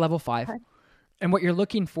 I go level 5. Okay. And what you're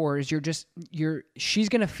looking for is she's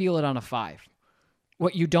going to feel it on a 5.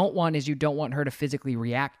 What you don't want is you don't want her to physically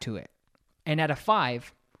react to it. And at a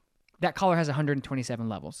 5, that collar has 127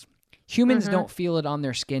 levels. Humans don't feel it on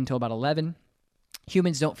their skin until about 11.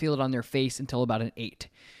 Humans don't feel it on their face until about an 8.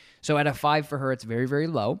 So at a 5 for her, it's very, very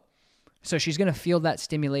low. So she's going to feel that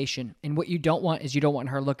stimulation. And what you don't want is you don't want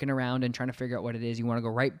her looking around and trying to figure out what it is. You want to go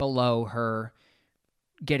right below her,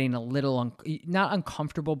 getting a little, not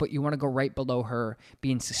uncomfortable, but you want to go right below her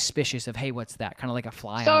being suspicious of, hey, what's that? Kind of like a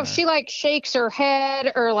fly So on if her. she like shakes her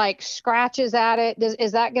head or like scratches at it,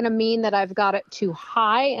 is that going to mean that I've got it too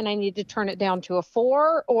high and I need to turn it down to a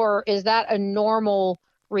 4? Or is that a normal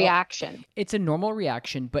reaction? Well, it's a normal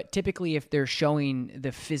reaction, but typically if they're showing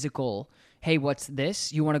the physical, hey, what's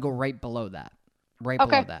this? You want to go right below that. Right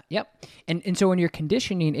below that. Yep. And so when you're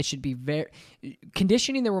conditioning, it should be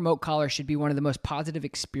conditioning the remote collar should be one of the most positive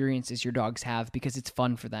experiences your dogs have because it's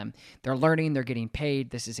fun for them. They're learning, they're getting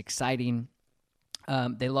paid. This is exciting.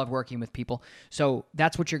 They love working with people. So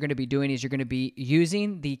that's what you're going to be doing is you're going to be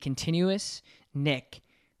using the continuous nick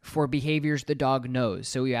for behaviors the dog knows.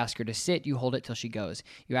 So you ask her to sit, you hold it till she goes.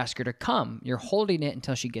 You ask her to come, you're holding it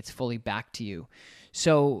until she gets fully back to you.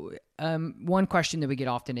 So one question that we get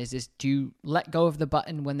often is do you let go of the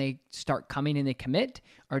button when they start coming and they commit,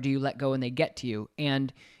 or do you let go when they get to you?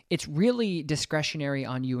 And it's really discretionary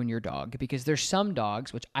on you and your dog because there's some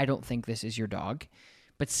dogs, which I don't think this is your dog,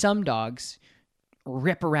 but some dogs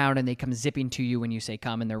rip around and they come zipping to you when you say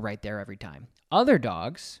come and they're right there every time. Other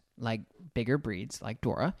dogs, like bigger breeds like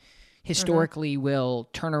Dora, historically will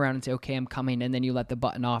turn around and say, okay, I'm coming, and then you let the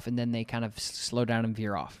button off and then they kind of slow down and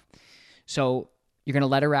veer off. So you're going to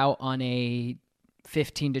let her out on a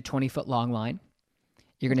 15 to 20 foot long line.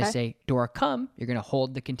 You're going to say, Dora, come. You're going to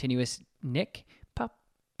hold the continuous nick. Pop,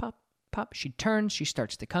 pop, pop. She turns. She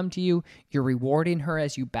starts to come to you. You're rewarding her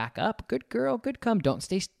as you back up. Good girl. Good come. Don't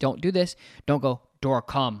do this. Don't go, Dora,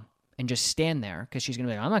 come, and just stand there because she's going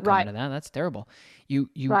to be like, I'm not coming to that. That's terrible. You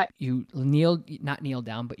kneel, not kneel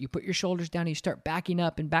down, but you put your shoulders down and you start backing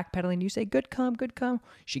up and backpedaling. You say, good come, good come.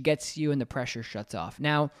 She gets you and the pressure shuts off.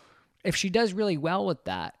 Now, if she does really well with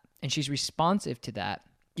that and she's responsive to that,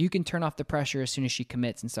 you can turn off the pressure as soon as she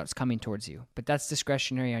commits and starts coming towards you. But that's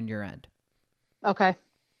discretionary on your end. Okay.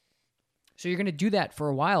 So you're going to do that for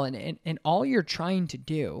a while. And all you're trying to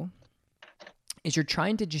do is you're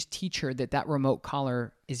trying to just teach her that remote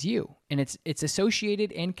collar is you. And it's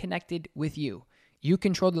associated and connected with you. You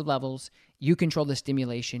control the levels. You control the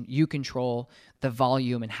stimulation. You control the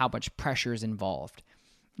volume and how much pressure is involved.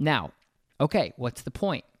 Now, okay, what's the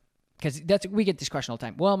point? Because we get this question all the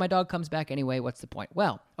time. Well, my dog comes back anyway. What's the point?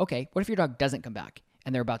 Well, okay. What if your dog doesn't come back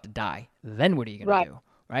and they're about to die? Then what are you going to do?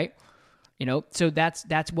 Right? So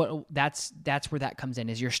that's where that comes in.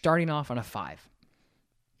 Is you're starting off on a 5,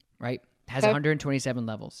 right? Has 127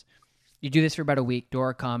 levels. You do this for about a week.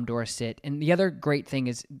 Dora come, Dora sit, and the other great thing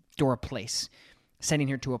is Dora place. Sending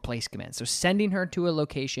her to a place command. So sending her to a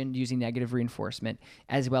location using negative reinforcement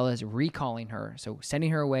as well as recalling her. So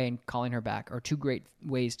sending her away and calling her back are two great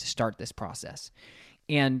ways to start this process.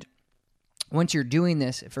 And once you're doing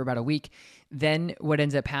this for about a week, then what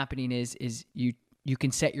ends up happening is you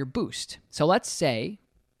can set your boost. So let's say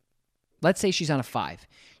she's on a 5.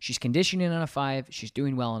 She's conditioning on a 5. She's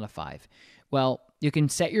doing well on a 5. Well, you can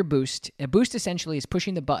set your boost. A boost essentially is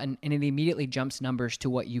pushing the button and it immediately jumps numbers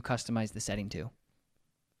to what you customize the setting to.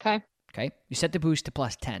 Okay. You set the boost to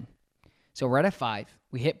plus 10. So we're at a 5.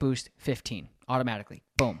 We hit boost 15 automatically.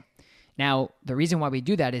 Boom. Now, the reason why we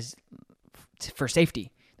do that is for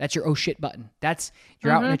safety. That's your oh shit button. That's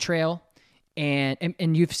you're out in a trail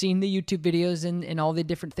and you've seen the YouTube videos and all the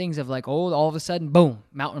different things of like, oh, all of a sudden, boom,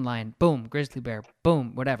 mountain lion, boom, grizzly bear,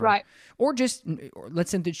 boom, whatever. Right. Or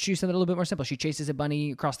let's choose something a little bit more simple. She chases a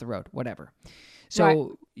bunny across the road, whatever.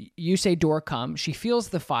 So you say, Dora, come. She feels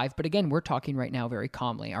the 5, but again, we're talking right now very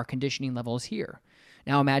calmly. Our conditioning level is here.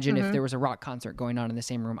 Now imagine if there was a rock concert going on in the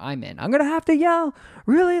same room I'm in. I'm going to have to yell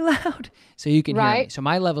really loud so you can hear me. So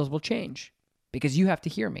my levels will change because you have to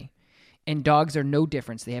hear me. And dogs are no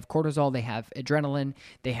different. They have cortisol, they have adrenaline,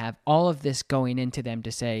 they have all of this going into them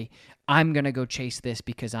to say, I'm going to go chase this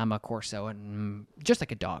because I'm a Corso. And just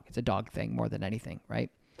like a dog. It's a dog thing more than anything,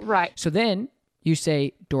 right? Right. So then you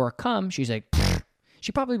say, Dora, come. She's like,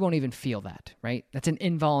 she probably won't even feel that, right? That's an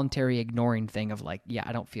involuntary ignoring thing of like, yeah,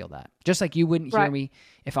 I don't feel that. Just like you wouldn't hear me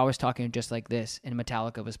if I was talking just like this and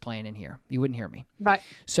Metallica was playing in here. You wouldn't hear me. Right.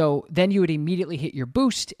 So then you would immediately hit your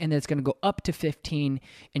boost and then it's going to go up to 15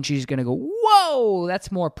 and she's going to go, whoa,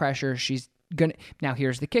 that's more pressure. Now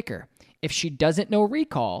here's the kicker. If she doesn't know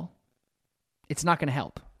recall, it's not going to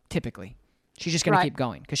help, typically. She's just going to keep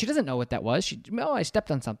going because she doesn't know what that was. I stepped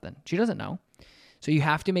on something. She doesn't know. So you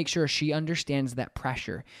have to make sure she understands that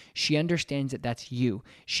pressure. She understands that that's you.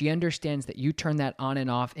 She understands that you turn that on and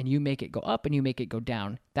off and you make it go up and you make it go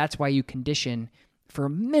down. That's why you condition for a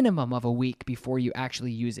minimum of a week before you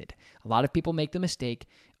actually use it. A lot of people make the mistake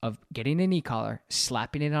of getting an e-collar,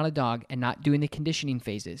 slapping it on a dog, and not doing the conditioning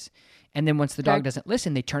phases. And then once the dog doesn't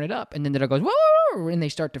listen, they turn it up, and then the dog goes, whoa, and they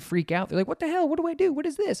start to freak out. They're like, what the hell? What do I do? What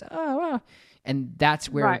is this? And that's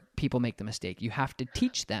where people make the mistake. You have to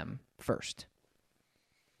teach them first.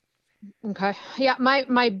 Okay. Yeah.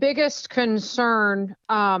 My biggest concern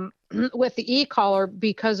with the e-collar,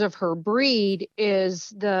 because of her breed,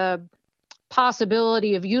 is the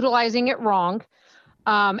possibility of utilizing it wrong,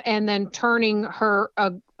 and then turning her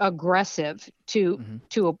aggressive to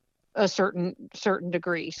a certain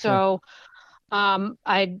degree. So,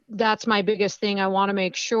 that's my biggest thing. I want to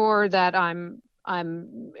make sure that I'm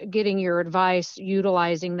getting your advice,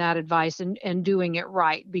 utilizing that advice, and doing it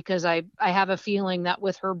right, because I have a feeling that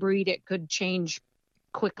with her breed, it could change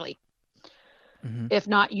quickly if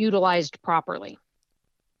not utilized properly.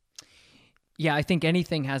 Yeah, I think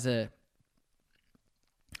anything has a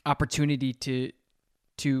opportunity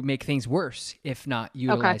to make things worse if not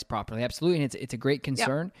utilized properly. Absolutely. And it's a great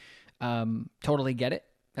concern. Yep. Totally get it.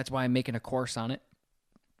 That's why I'm making a course on it.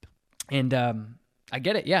 And I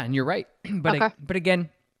get it. Yeah, and you're right. But again,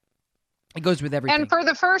 it goes with everything. And for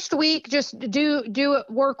the first week, just do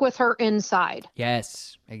work with her inside.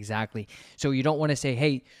 Yes, exactly. So you don't want to say,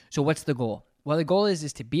 hey, so what's the goal? Well, the goal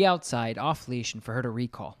is to be outside off leash and for her to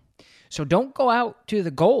recall. So don't go out to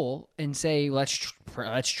the goal and say, let's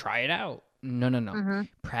try it out. No. Mm-hmm.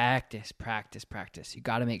 Practice. You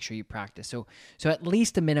got to make sure you practice. So at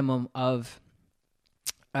least a minimum of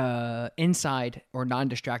inside or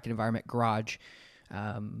non-distracted environment, garage,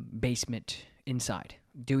 basement, inside,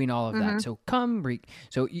 doing all of that. So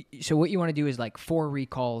so what you want to do is like 4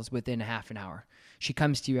 recalls within a half an hour. She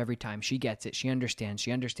comes to you every time. She gets it. She understands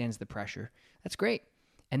the pressure. That's great.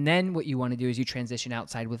 And then what you want to do is you transition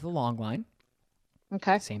outside with a long line.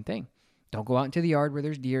 Okay. Same thing. Don't go out into the yard where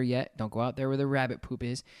there's deer yet. Don't go out there where the rabbit poop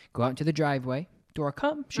is. Go out into the driveway. Dora,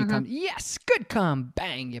 come. She comes. Yes, good come.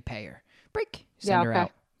 Bang, you pay her. Break. Send her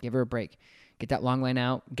out. Give her a break. Get that long line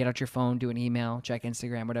out. Get out your phone. Do an email. Check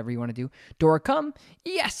Instagram. Whatever you want to do. Dora, come.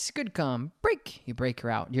 Yes, good come. Break. You break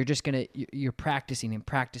her out. You're just going to, you're practicing and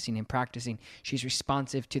practicing and practicing. She's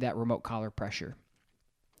responsive to that remote collar pressure.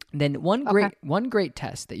 Then one great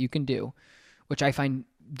test that you can do, which I find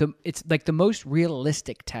it's like the most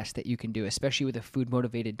realistic test that you can do, especially with a food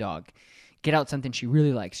motivated dog. Get out something she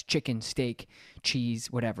really likes: chicken, steak,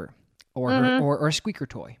 cheese, whatever, or or a squeaker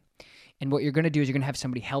toy. And what you're going to do is you're going to have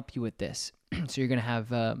somebody help you with this. So you're going to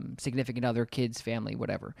have significant other, kids, family,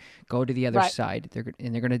 whatever. Go to the other side, they're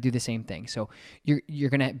going to do the same thing. So you're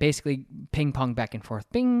going to basically ping pong back and forth,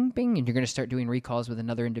 bing, bing, and you're going to start doing recalls with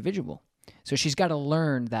another individual. So she's got to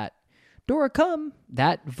learn that, Dora, come.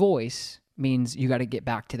 That voice means you got to get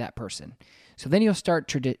back to that person. So then you'll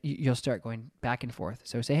start going back and forth.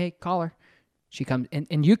 So say, hey, call her. She comes,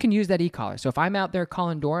 and you can use that e-collar. So if I'm out there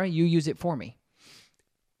calling Dora, you use it for me.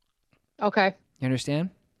 Okay. You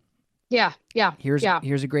understand? Yeah. Here's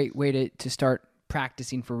a great way to start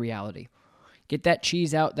practicing for reality. Get that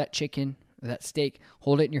cheese out, that chicken, that steak,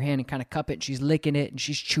 hold it in your hand and kind of cup it. And she's licking it and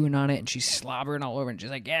she's chewing on it and she's slobbering all over. And she's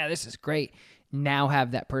like, yeah, this is great. Now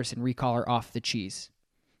have that person recall her off the cheese.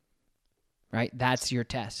 Right? That's your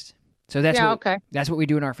test. So that's what we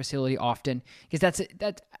do in our facility often. Because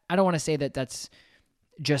I don't want to say that that's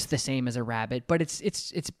just the same as a rabbit, but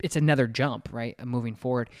it's another jump, right? Moving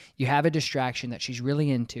forward. You have a distraction that she's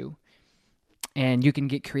really into, and you can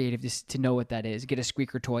get creative to know what that is. Get a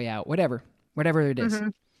squeaker toy out, whatever it is. Mm-hmm.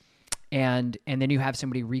 And then you have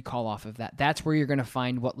somebody recall off of that. That's where you're going to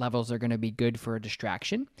find what levels are going to be good for a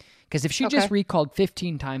distraction. Because if she just recalled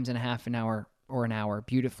 15 times in a half an hour or an hour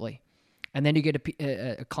beautifully, and then you get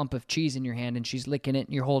a clump of cheese in your hand and she's licking it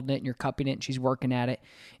and you're holding it and you're cupping it and she's working at it.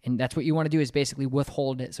 And that's what you want to do is basically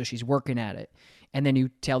withhold it so she's working at it. And then you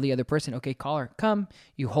tell the other person, okay, call her, come.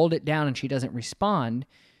 You hold it down and she doesn't respond.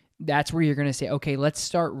 That's where you're going to say, okay, let's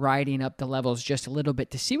start riding up the levels just a little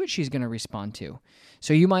bit to see what she's going to respond to.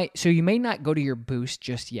 So you may not go to your boost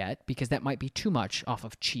just yet because that might be too much off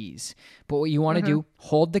of cheese. But what you want to do,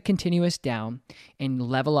 hold the continuous down and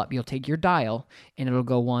level up. You'll take your dial and it'll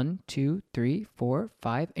go 1, 2, 3, 4,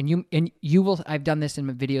 5. And you will, I've done this in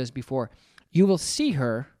my videos before. You will see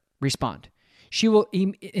her respond. She will,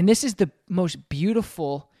 and this is the most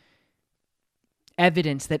beautiful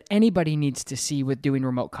evidence that anybody needs to see with doing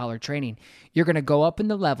remote collar training. You're going to go up in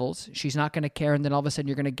the levels. She's not going to care. And then all of a sudden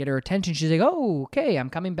you're going to get her attention. She's like, oh, okay, I'm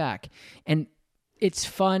coming back. And it's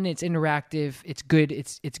fun. It's interactive. It's good.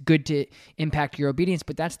 It's good to impact your obedience.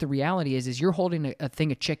 But that's the reality is you're holding a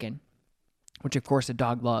thing of chicken, which of course a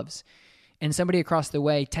dog loves. And somebody across the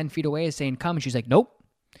way, 10 feet away is saying, come. And she's like, nope.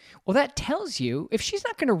 Well, that tells you if she's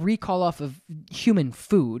not going to recall off of human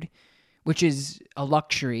food, which is a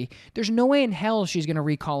luxury, there's no way in hell she's going to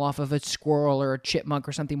recall off of a squirrel or a chipmunk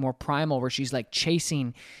or something more primal where she's like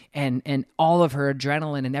chasing and all of her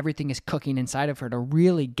adrenaline and everything is cooking inside of her to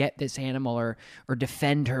really get this animal or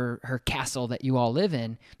defend her castle that you all live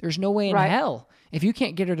in. There's no way in hell. If you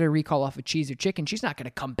can't get her to recall off of cheese or chicken, she's not going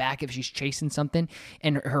to come back if she's chasing something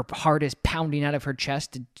and her heart is pounding out of her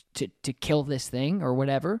chest to kill this thing or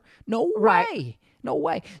whatever. No way. No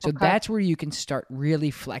way. So that's where you can start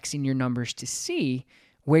really flexing your numbers to see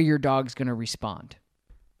where your dog's going to respond.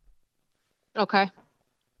 Okay.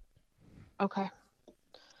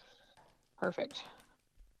 Perfect.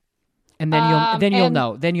 And then you'll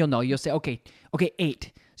know. Then you'll know. You'll say, okay,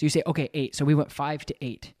 8. So you say, okay, 8. So we went 5 to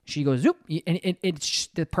 8. She goes, zoop, and it's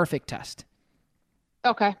the perfect test.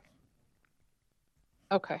 Okay.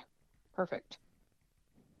 Perfect.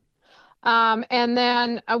 And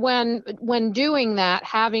then when doing that,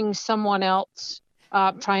 having someone else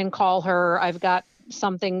try and call her, I've got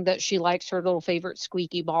something that she likes, her little favorite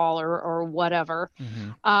squeaky ball or whatever.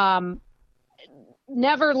 Mm-hmm.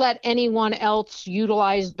 Never let anyone else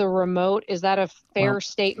utilize the remote. Is that a fair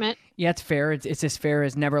statement? Yeah, it's fair. It's as fair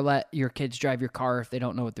as never let your kids drive your car if they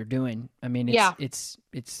don't know what they're doing. I mean, it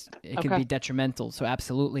can be detrimental. So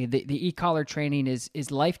absolutely. The e-collar training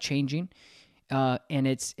is life-changing. And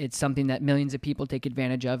it's something that millions of people take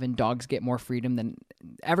advantage of, and dogs get more freedom than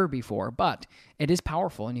ever before. But it is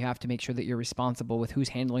powerful, and you have to make sure that you're responsible with who's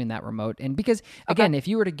handling that remote. And because, again, if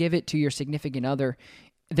you were to give it to your significant other,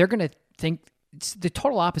 they're going to think it's the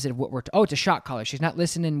total opposite of what it's a shock collar. She's not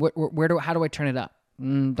listening. How do I turn it up?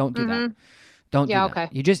 Don't do that. Don't do that. Okay.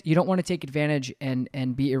 You don't want to take advantage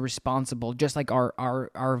and be irresponsible. Just like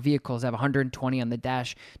our vehicles have 120 on the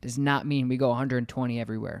dash does not mean we go 120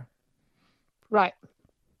 everywhere. Right.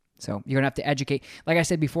 So you're going to have to educate. Like I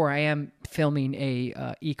said before, I am filming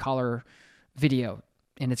a e-collar video,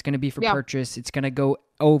 and it's going to be for purchase. It's going to go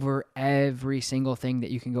over every single thing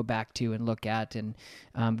that you can go back to and look at and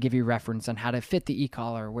give you reference on how to fit the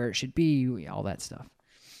e-collar, where it should be, all that stuff.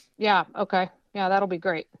 Yeah. Okay. Yeah, that'll be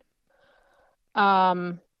great.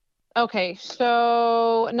 Okay.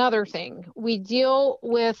 So another thing, we deal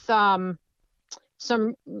with some,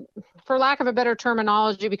 for lack of a better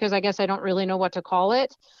terminology, because I guess I don't really know what to call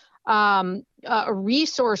it, a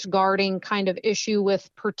resource guarding kind of issue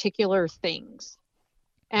with particular things.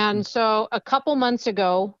 And so a couple months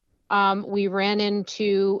ago, we ran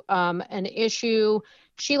into an issue.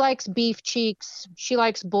 She likes beef cheeks. She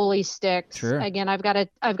likes bully sticks. Sure. Again, I've got a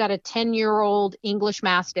 10-year-old English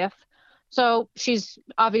Mastiff. So she's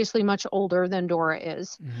obviously much older than Dora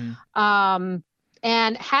is. Mm-hmm.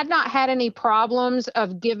 And had not had any problems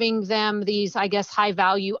of giving them these, I guess, high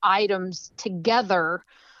value items together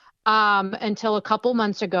until a couple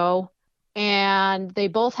months ago. And they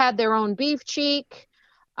both had their own beef cheek.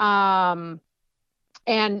 And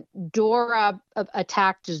Dora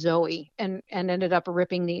attacked Zoe and ended up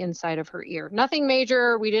ripping the inside of her ear. Nothing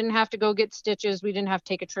major. We didn't have to go get stitches. We didn't have to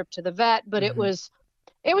take a trip to the vet, but it was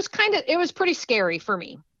pretty scary for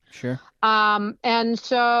me. Sure. And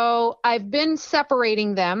so I've been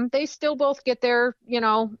separating them. They still both get their,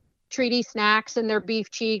 treaty snacks and their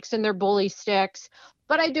beef cheeks and their bully sticks,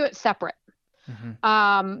 but I do it separate.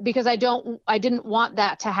 Mm-hmm. Because I didn't want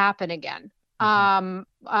that to happen again. Mm-hmm.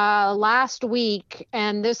 Last week,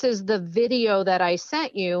 and this is the video that I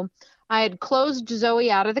sent you, I had closed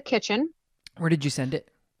Zoe out of the kitchen. Where did you send it?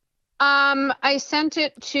 I sent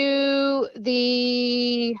it to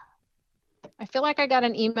I feel like I got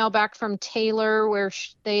an email back from Taylor where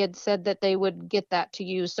they had said that they would get that to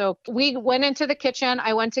you. So we went into the kitchen.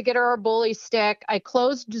 I went to get her a bully stick. I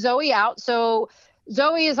closed Zoe out. So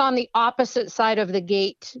Zoe is on the opposite side of the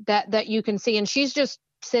gate that you can see, and she's just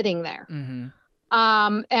sitting there. Mm-hmm.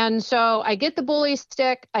 And so I get the bully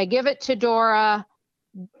stick. I give it to Dora.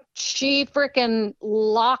 She freaking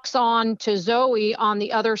locks on to Zoe on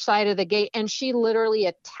the other side of the gate, and she literally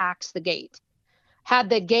attacks the gate.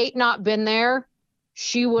 Had the gate not been there,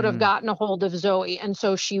 she would have gotten a hold of Zoe. And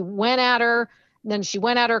so she went at her. Then she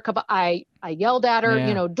went at her. I yelled at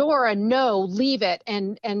her, Dora, no, leave it.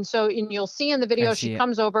 And so you'll see in the video, she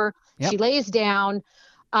comes over, she lays down.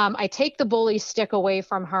 I take the bully stick away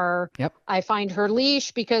from her. Yep. I find her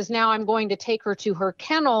leash because now I'm going to take her to her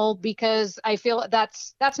kennel because I feel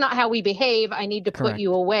that's not how we behave. I need to put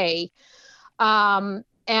you away.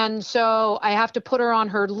 And so I have to put her on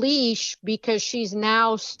her leash because she's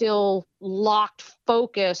now still locked,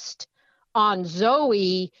 focused on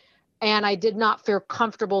Zoe. And I did not feel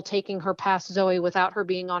comfortable taking her past Zoe without her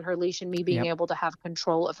being on her leash and me being able to have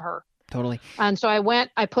control of her. Totally. And so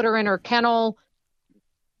I put her in her kennel.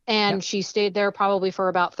 And she stayed there probably for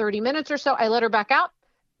about 30 minutes or so. I let her back out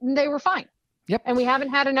and they were fine. Yep. And we haven't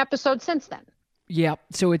had an episode since then. Yeah.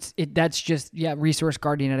 So that's just, resource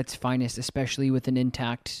guardian at its finest, especially with an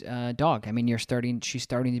intact dog. I mean, she's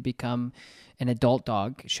starting to become an adult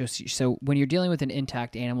dog. So when you're dealing with an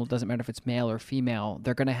intact animal, it doesn't matter if it's male or female,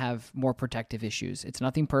 they're going to have more protective issues. It's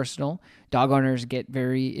nothing personal. Dog owners get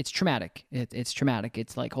it's traumatic. It's traumatic.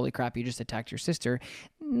 It's like, holy crap, you just attacked your sister.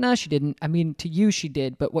 No, she didn't. I mean, to you, she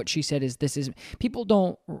did. But what she said is people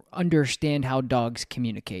don't understand how dogs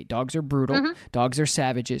communicate. Dogs are brutal. Mm-hmm. Dogs are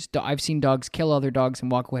savages. I've seen dogs kill other dogs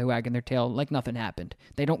and walk away wagging their tail like nothing happened.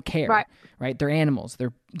 They don't care, right? They're animals.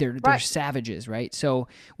 They're savages, right? So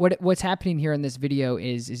what's happening here in this video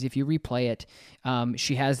is if you replay it,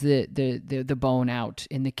 she has the bone out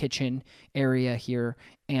in the kitchen area here,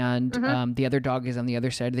 and the other dog is on the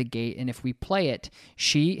other side of the gate. And if we play it,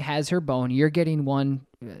 she has her bone. You're getting one,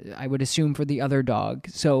 I would assume, for the other dog.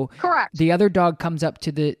 So correct. The other dog comes up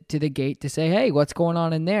to the gate to say, "Hey, what's going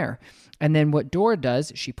on in there?" And then what Dora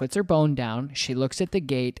does, she puts her bone down. She looks at the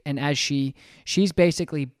gate, and as she's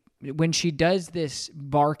basically, when she does this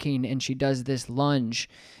barking and she does this lunge,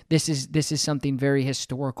 this is something very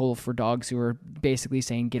historical for dogs who are basically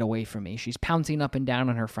saying, "Get away from me." She's pouncing up and down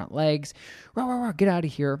on her front legs. "Row, row, row, get out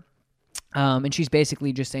of here." And she's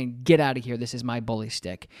basically just saying, "Get out of here. This is my bully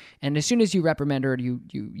stick." And as soon as you reprimand her, you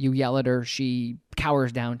yell at her, she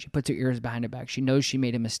cowers down. She puts her ears behind her back. She knows she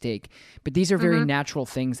made a mistake. But these are very natural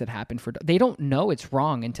things that happen they don't know it's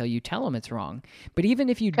wrong until you tell them it's wrong. But even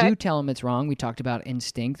if you do tell them it's wrong, we talked about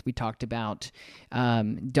instinct. We talked about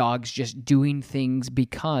dogs just doing things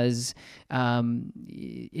because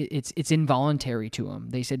it's involuntary to them.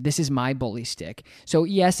 They said, "This is my bully stick." So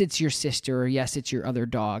yes, it's your sister, or yes, it's your other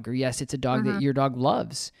dog, or yes, it's a dog that your dog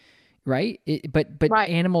loves. Right? But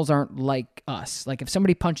animals aren't like us. Like if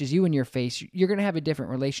somebody punches you in your face, you're going to have a different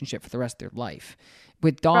relationship for the rest of their life.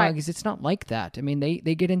 With dogs, it's not like that. I mean,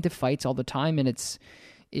 they get into fights all the time, and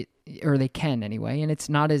or they can anyway, and it's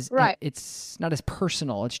not as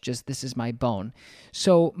personal. It's just, this is my bone.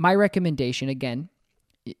 So my recommendation, again,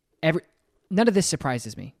 none of this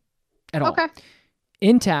surprises me at all. Okay.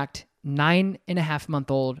 Intact,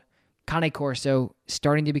 9.5-month-old Cane Corso,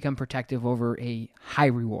 starting to become protective over a high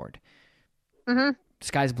reward. Mm-hmm.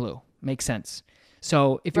 Sky's blue. Makes sense.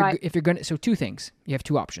 So if you're gonna, so two things. You have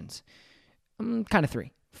two options. Kind of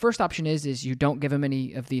three. First option is you don't give them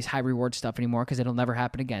any of these high reward stuff anymore because it'll never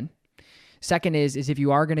happen again. Second is if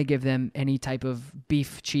you are going to give them any type of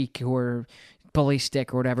beef cheek or bully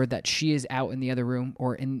stick or whatever, that she is out in the other room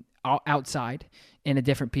or outside in a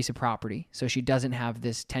different piece of property, so she doesn't have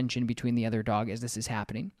this tension between the other dog as this is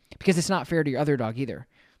happening, because it's not fair to your other dog either.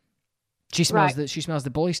 She smells the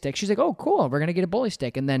bully stick. She's like, "Oh, cool, we're gonna get a bully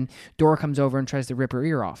stick," and then Dora comes over and tries to rip her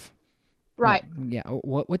ear off. Right. Yeah.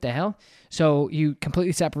 What the hell? So you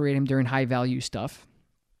completely separate him during high value stuff.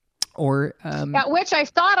 Or which I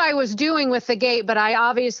thought I was doing with the gate, but I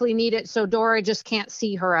obviously need it so Dora just can't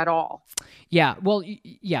see her at all. Yeah. Well,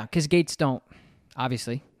 yeah, because gates don't,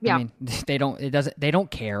 obviously. Yeah. I mean, they don't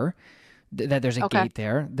care that there's a gate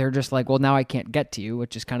there. They're just like, well, now I can't get to you,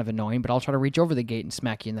 which is kind of annoying, but I'll try to reach over the gate and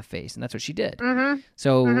smack you in the face. And that's what she did. Mm-hmm.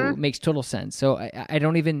 So it makes total sense. So I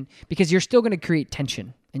don't even, because you're still going to create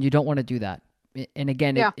tension and you don't want to do that. And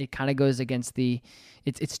again, it kind of goes against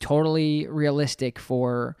it's totally realistic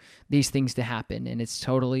for these things to happen. And it's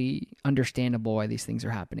totally understandable why these things are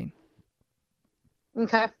happening.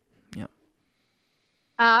 Okay. Yeah.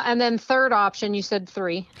 And then third option, you said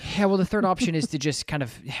 3. Yeah, well, the third option is to just kind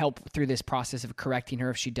of help through this process of correcting her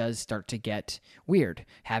if she does start to get weird.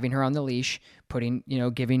 Having her on the leash,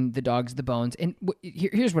 giving the dogs the bones. And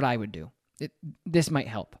here's what I would do. This might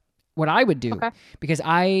help. What I would do, because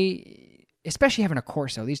especially having a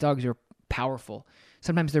Corso, these dogs are powerful.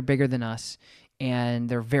 Sometimes they're bigger than us, and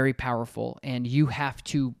they're very powerful. And you have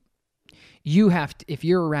to, if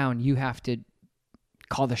you're around, you have to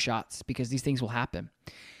call the shots, because these things will happen.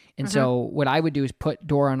 And so what I would do is put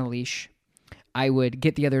Dora on a leash. I would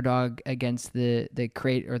get the other dog against the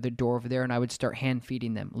crate or the door over there, and I would start hand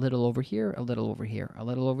feeding them. A little over here, a little over here, a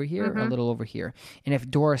little over here, a little over here. And if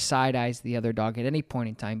Dora side eyes the other dog at any point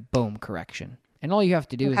in time, boom, correction. And all you have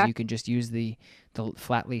to do is you can just use the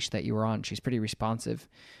flat leash that you were on. She's pretty responsive.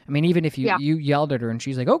 I mean, even if you yelled at her and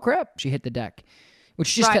she's like, "Oh crap," she hit the deck.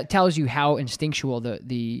 Which just tells you how instinctual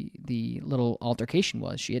the little altercation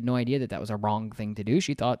was. She had no idea that was a wrong thing to do.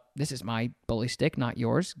 She thought, "This is my bully stick, not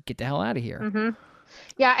yours. Get the hell out of here." Mm-hmm.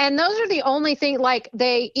 Yeah, and those are the only thing. Like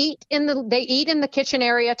they eat in the kitchen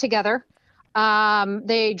area together.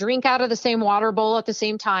 They drink out of the same water bowl at the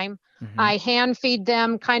same time. I hand feed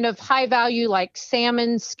them kind of high value, like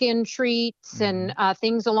salmon skin treats and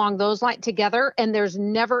things along those lines together. And there's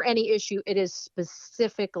never any issue. It is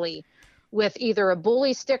specifically with either a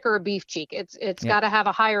bully stick or a beef cheek. It's got to have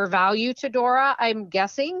a higher value to Dora, I'm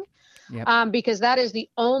guessing, because that is the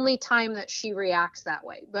only time that she reacts that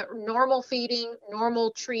way. But normal feeding,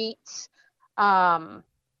 normal treats,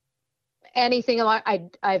 anything like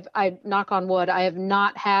I knock on wood, I have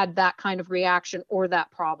not had that kind of reaction or that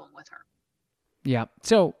problem with her. Yeah.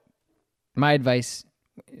 So my advice,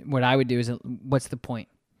 what I would do is, what's the point?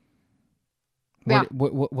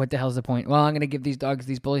 What the hell's the point? Well, I'm going to give these dogs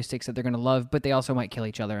these bully sticks that they're going to love, but they also might kill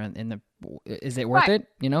each other. Is it worth it?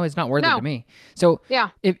 It's not worth it to me. So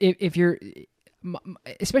if you're,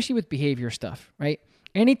 especially with behavior stuff, right?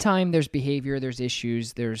 Anytime there's behavior, there's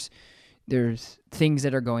issues, there's things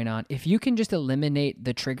that are going on. If you can just eliminate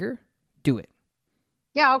the trigger, do it.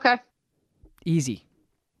 Yeah. Okay. Easy.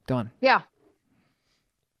 Done. Yeah.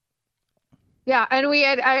 Yeah, and we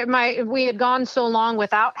had gone so long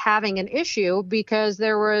without having an issue because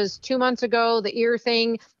there was 2 months ago the ear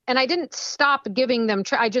thing, and I didn't stop giving them.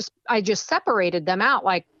 I just separated them out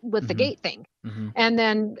like with the gate thing, and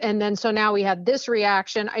then so now we had this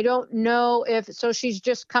reaction. I don't know if she's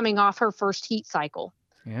just coming off her first heat cycle.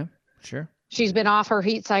 Yeah, sure. She's been off her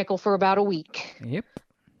heat cycle for about a week. Yep.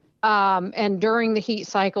 And during the heat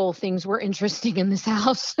cycle, things were interesting in this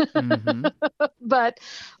house, but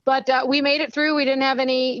we made it through. We didn't have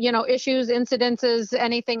any, issues, incidences,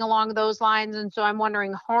 anything along those lines. And so I'm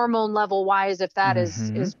wondering hormone level wise, if that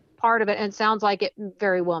is part of it. And it sounds like it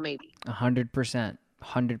very well, maybe 100%.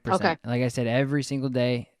 Okay. Like I said, every single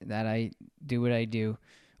day that I do what I do,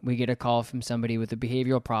 we get a call from somebody with a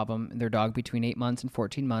behavioral problem, their dog between 8 months and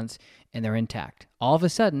 14 months, and they're intact. All of a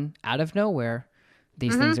sudden, out of nowhere,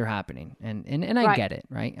 these things are happening, and I get it,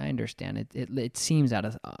 right? I understand it. It seems out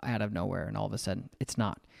of nowhere, and all of a sudden, it's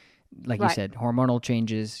not. Like you said, hormonal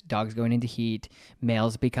changes, dogs going into heat,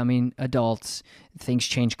 males becoming adults, things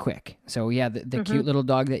change quick. So yeah, the cute little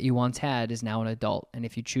dog that you once had is now an adult, and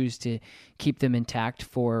if you choose to keep them intact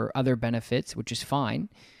for other benefits, which is fine,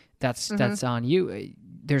 that's on you.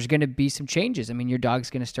 There's going to be some changes. I mean, your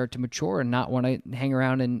dog's going to start to mature and not want to hang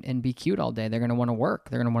around and be cute all day. They're going to want to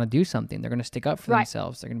work. They're going to want to do something. They're going to stick up for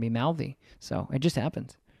themselves. They're going to be mouthy. So it just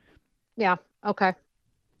happens. Yeah. Okay.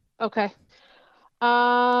 Did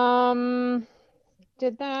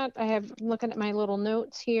that. I'm looking at my little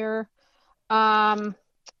notes here. In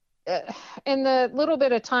the little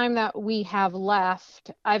bit of time that we have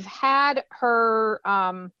left, I've had her,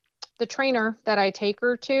 the trainer that I take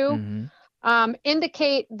her to,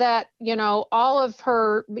 indicate that, all of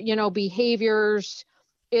her, behaviors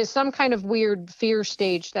is some kind of weird fear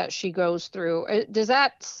stage that she goes through. Does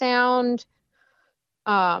that sound,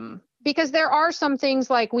 because there are some things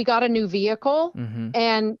like we got a new vehicle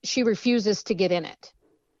and she refuses to get in it.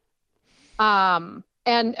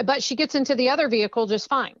 But she gets into the other vehicle just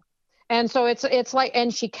fine. And so it's like,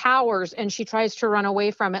 and she cowers and she tries to run away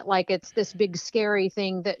from it like it's this big scary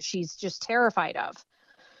thing that she's just terrified of.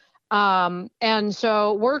 And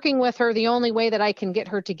so working with her, the only way that I can get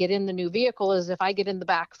her to get in the new vehicle is if I get in the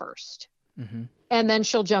back first, and then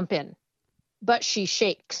she'll jump in, but she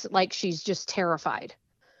shakes like she's just terrified.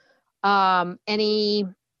 Any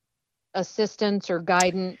assistance or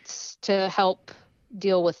guidance to help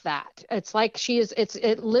deal with that? It's like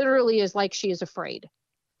it literally is like she is afraid.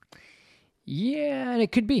 Yeah, and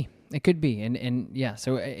it could be. And yeah,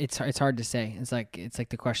 so it's hard to say. It's like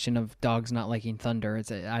the question of dogs not liking thunder.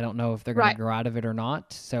 I don't know if they're going to grow out of it or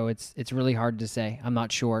not. So it's really hard to say. I'm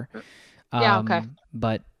not sure. Yeah, okay.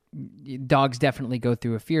 But dogs definitely go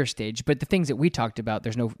through a fear stage. But the things that we talked about,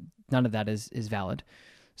 none of that is valid.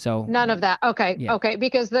 So none of that. Okay. Yeah. Okay.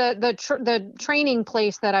 Because the training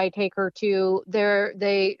place that I take her to,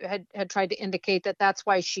 they had tried to indicate that that's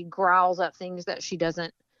why she growls at things that she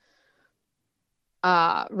doesn't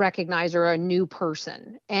recognize or a new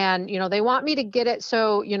person. And, they want me to get it.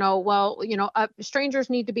 So, strangers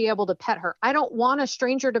need to be able to pet her. I don't want a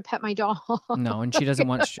stranger to pet my dog. No. And she doesn't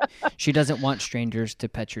want strangers to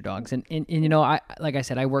pet your dogs. And like I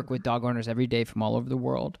said, I work with dog owners every day from all over the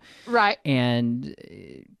world. Right. And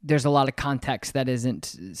there's a lot of context that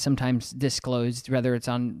isn't sometimes disclosed, whether it's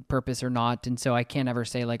on purpose or not. And so I can't ever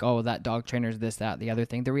say like, oh, that dog trainer's this, that, the other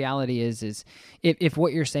thing. The reality is if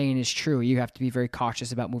what you're saying is true, you have to be very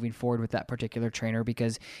cautious about moving forward with that particular trainer,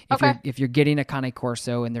 because if you're getting a Cane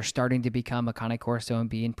Corso and they're starting to become a Cane Corso and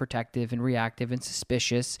being protective and reactive and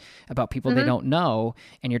suspicious about people they don't know,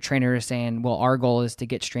 and your trainer is saying, well, our goal is to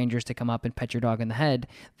get strangers to come up and pet your dog in the head,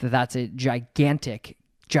 that's a gigantic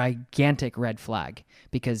gigantic red flag,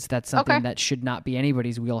 because that's something that should not be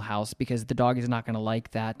anybody's wheelhouse, because the dog is not going to like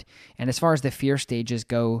that. And as far as the fear stages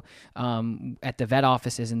go, at the vet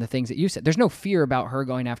offices and the things that you said, there's no fear about her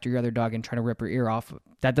going after your other dog and trying to rip her ear off.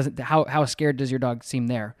 That doesn't, how scared does your dog seem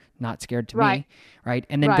there? Not scared to me, right?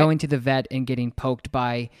 And then going to the vet and getting poked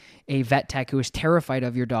by a vet tech who is terrified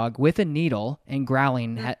of your dog with a needle and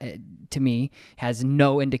growling to me has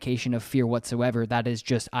no indication of fear whatsoever. That is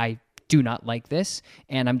just, I do not like this,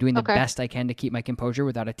 and I'm doing the best I can to keep my composure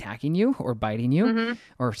without attacking you or biting you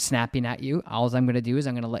or snapping at you. All I'm going to do is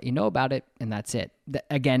I'm going to let you know about it, and that's it.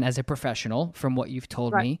 Again, as a professional, from what you've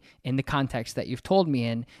told me, in the context that you've told me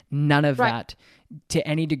in, none of that, to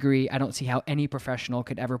any degree, I don't see how any professional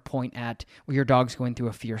could ever point at, well, your dog's going through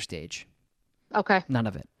a fear stage. Okay. None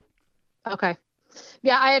of it. Okay.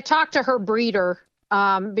 Yeah, I had talked to her breeder,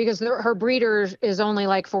 because her breeder is only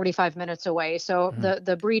like 45 minutes away. So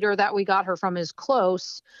the breeder that we got her from is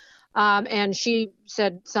close. And she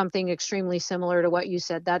said something extremely similar to what you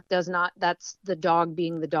said. That's the dog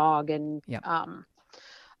being the dog. And,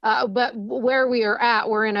 but where we are at,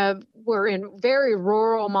 we're in very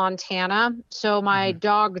rural Montana. So my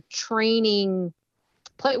dog training,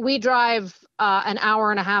 we drive an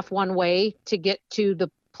hour and a half one way to get to the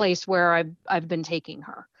place where I've been taking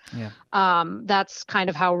her. That's kind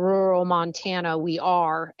of how rural Montana we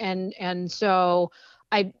are. And so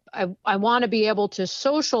I want to be able to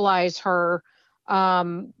socialize her.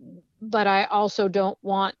 But I also don't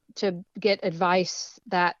want to get advice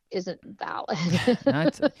that isn't valid.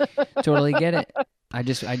 Totally get it. I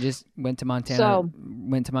just went to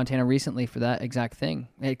Montana recently for that exact thing,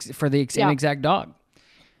 for the same exact dog.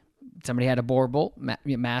 Somebody had a Boerboel,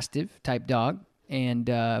 Mastiff type dog, and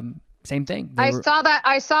same thing. I saw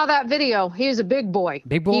that video. He was a big boy.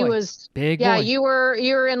 Big boy. He was big boy. Yeah, you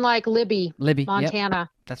were in like Libby, Montana. Yep.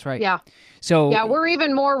 That's right. Yeah. So yeah, we're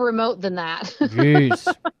even more remote than that. Jeez,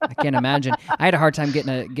 I can't imagine. I had a hard time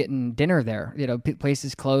getting dinner there. You know,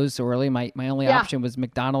 places closed so early. My only option was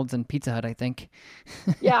McDonald's and Pizza Hut, I think.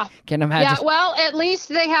 Yeah. Can't imagine. Yeah. Well, at least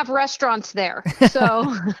they have restaurants there.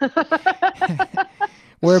 So.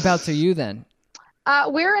 Whereabouts are you then?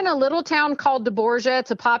 We're in a little town called De Borgia.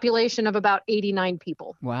 It's a population of about 89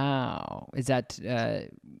 people. Wow. Is that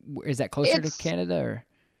closer to Canada or?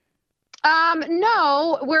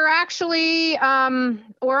 No, we're actually,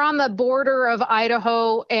 we're on the border of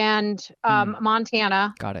Idaho and,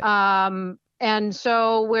 Montana. Got it. And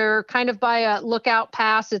so we're kind of by a Lookout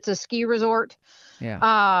Pass. It's a ski resort.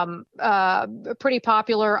 Yeah. Pretty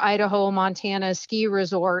popular Idaho, Montana ski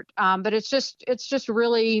resort. But it's just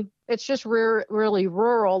really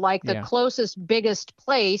rural. Like the closest, biggest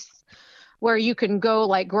place where you can go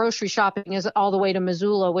like grocery shopping is all the way to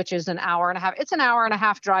Missoula, which is an hour and a half. It's an hour and a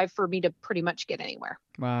half drive for me to pretty much get anywhere.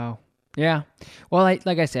 Wow. Yeah. Well,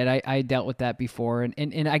 like I said, I dealt with that before.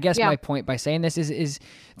 And I guess my point by saying this is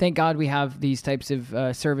thank God we have these types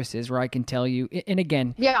of services where I can tell you, and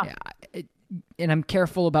again, and I'm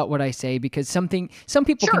careful about what I say, because some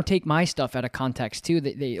people can take my stuff out of context too.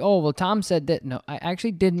 Well, Tom said that. No, I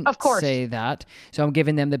actually didn't say that. So I'm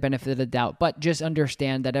giving them the benefit of the doubt. But just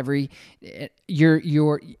understand that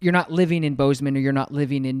you're not living in Bozeman, or you're not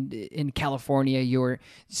living in California. You're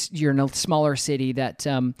in a smaller city that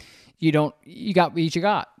you got what you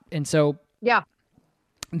got, and so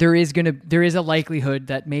there is a likelihood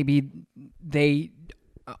that maybe they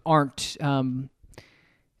aren't.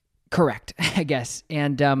 Correct, I guess.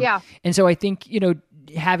 And so I think,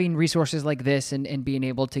 having resources like this and being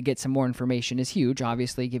able to get some more information is huge,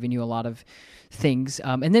 obviously giving you a lot of things.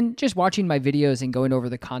 And then just watching my videos and going over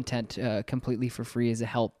the content completely for free is a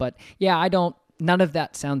help. But yeah, none of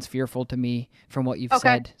that sounds fearful to me from what you've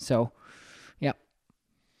said. So, yeah.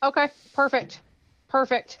 Okay, perfect.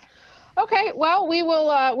 Okay, well, we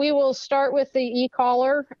will start with the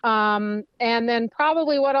e-collar, and then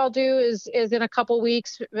probably what I'll do is in a couple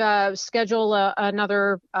weeks schedule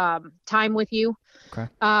another time with you. Okay.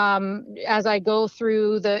 As I go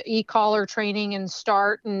through the e-collar training and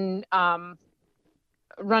start and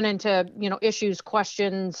run into issues,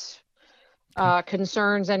 questions,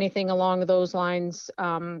 concerns, anything along those lines.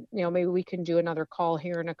 Maybe we can do another call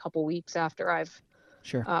here in a couple weeks after I've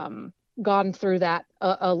gone through that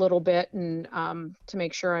a little bit, and to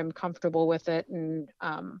make sure I'm comfortable with it. And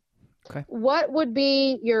what would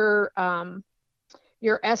be your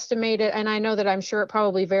estimated, and I know that I'm sure it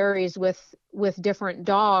probably varies with different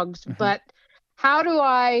dogs, but how do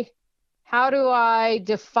I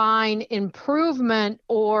define improvement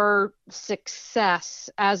or success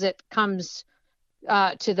as it comes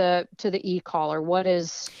to the e-collar? What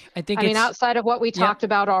is, I mean, outside of what we talked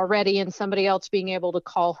about already and somebody else being able to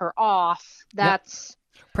call her off, that's,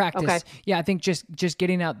 Practice. Okay. Yeah, I think just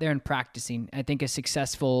getting out there and practicing. I think a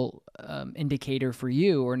successful indicator for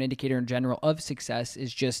you, or an indicator in general of success,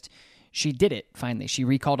 is just she did it finally. She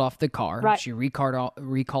recalled off the car. Right. She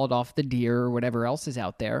recalled off the deer or whatever else is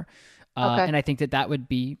out there. Okay. And I think that would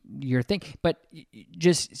be your thing. But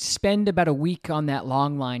just spend about a week on that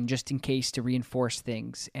long line just in case to reinforce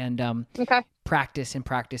things. And Okay. practice and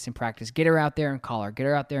practice and practice. Get her out there and call her. Get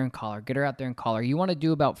her out there and call her. Get her out there and call her. You want to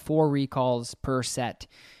do about 4 recalls per set,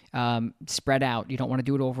 spread out. You don't want to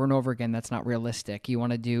do it over and over again. That's not realistic. You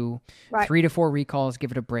want to do 3 to 4 recalls,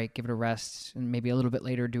 give it a break, give it a rest, and maybe a little bit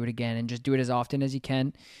later do it again, and just do it as often as you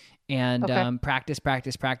can. And practice.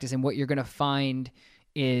 And what you're going to find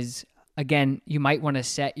is, again, you might want to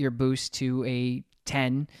set your boost to a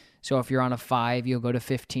 10. So if you're on a 5, you'll go to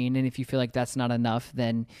 15. And if you feel like that's not enough,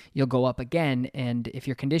 then you'll go up again. And if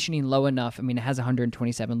you're conditioning low enough, I mean, it has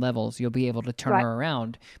 127 levels, you'll be able to turn her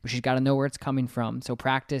around, but she's got to know where it's coming from. So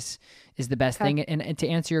practice is the best thing. And to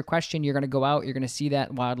answer your question, you're going to go out, you're going to see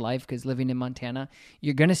that wildlife, because living in Montana,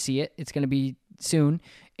 you're going to see it. It's going to be soon.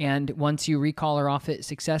 And once you recall her off it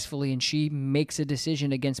successfully and she makes a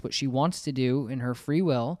decision against what she wants to do in her free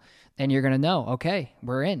will, then you're going to know, okay,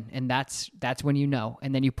 we're in. And that's when you know.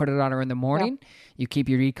 And then you put it on her in the morning. Yeah. You keep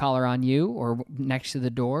your e-collar on you or next to the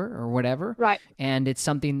door or whatever. Right. And it's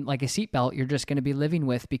something like a seatbelt you're just going to be living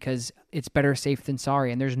with, because it's better safe than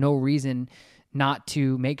sorry. And there's no reason not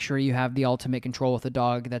to make sure you have the ultimate control with a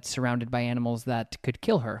dog that's surrounded by animals that could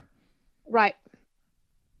kill her. Right.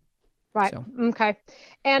 Right. So. Okay.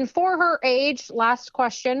 And for her age, last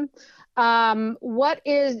question, what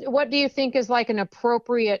do you think is like an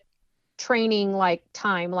appropriate training like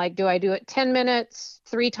time? Like, do I do it 10 minutes,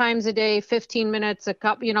 3 times a day, 15 minutes, a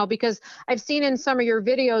cup, because I've seen in some of your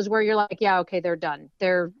videos where you're like, yeah, okay, they're done.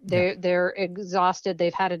 They're exhausted.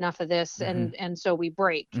 They've had enough of this. Mm-hmm. And so we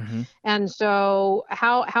break. Mm-hmm. And so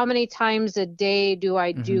how many times a day do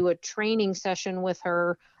I do a training session with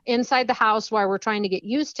her inside the house while we're trying to get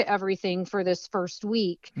used to everything for this first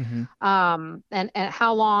week? Mm-hmm. And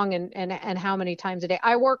how long and how many times a day?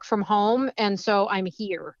 I work from home, and so I'm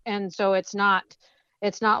here. And so it's not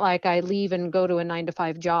like I leave and go to a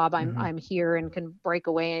 9-to-5 job. I'm here and can break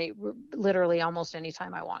away literally almost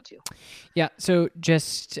anytime I want to. Yeah. So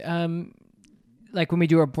just, like when we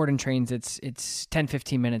do our board and trains, it's 10,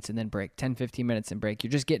 15 minutes and then break, 10, 15 minutes and break.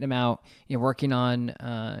 You're just getting them out. You're working on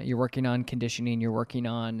conditioning. You're working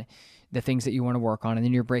on the things that you want to work on, and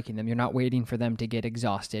then you're breaking them. You're not waiting for them to get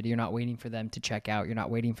exhausted. You're not waiting for them to check out. You're not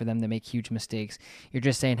waiting for them to make huge mistakes. You're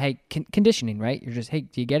just saying, hey, conditioning, right? You're just, hey,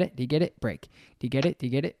 do you get it? Do you get it? Break. Do you get it? Do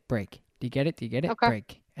you get it? Break. Do you get it? Do you get it? Okay.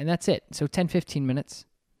 Break. And that's it. So 10, 15 minutes.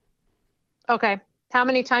 Okay. How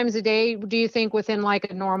many times a day do you think within like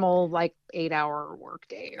a normal 8-hour work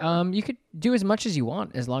day? You could do as much as you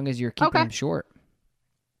want as long as you're keeping them short.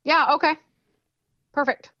 Yeah. Okay.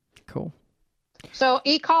 Perfect. Cool. So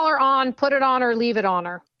e-collar on, put it on or leave it on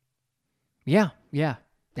her. Yeah. Yeah.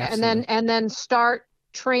 Absolutely. And then start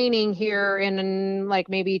training here in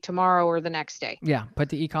maybe tomorrow or the next day. Yeah. Put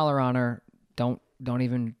the e-collar on her. Don't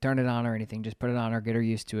even turn it on or anything. Just put it on her, get her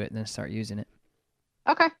used to it, and then start using it.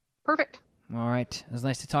 Okay. Perfect. All right. It was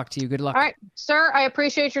nice to talk to you. Good luck. All right, sir. I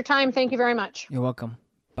appreciate your time. Thank you very much. You're welcome.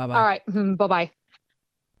 Bye-bye. All right. Bye-bye.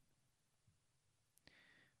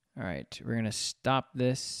 All right. We're going to stop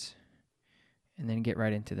this and then get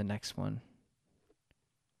right into the next one.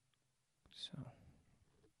 So,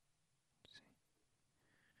 let's see.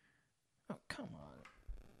 Oh, come on.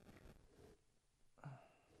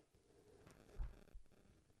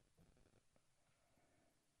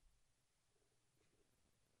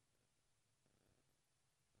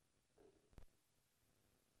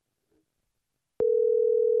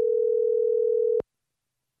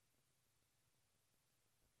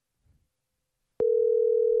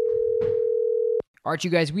 All right,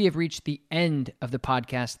 you guys, we have reached the end of the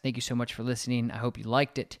podcast. Thank you so much for listening. I hope you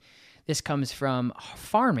liked it. This comes from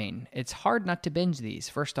farming. It's hard not to binge these.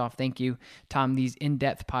 First off, thank you, Tom. These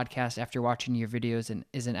in-depth podcasts after watching your videos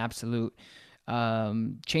is an absolute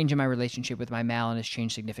change in my relationship with my Mal, and has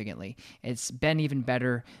changed significantly. It's been even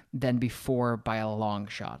better than before by a long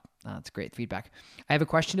shot. That's great feedback. I have a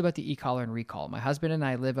question about the e-collar and recall. My husband and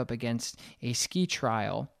I live up against a ski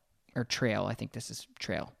trail, I think this is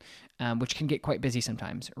trail, which can get quite busy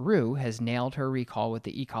sometimes. Rue has nailed her recall with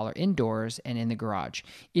the e-collar indoors and in the garage,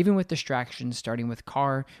 even with distractions, starting with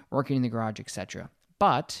car, working in the garage, etc.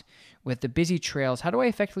 But with the busy trails, how do I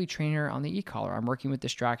effectively train her on the e-collar? I'm working with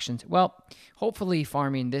distractions. Well, hopefully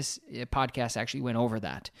farming, this podcast actually went over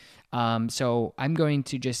that. So I'm going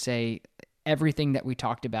to just say everything that we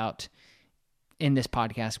talked about in this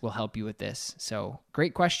podcast will help you with this. So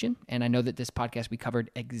great question. And I know that this podcast, we covered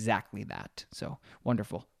exactly that. So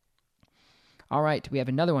wonderful. All right. We have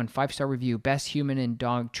another one, 5-star review, best human and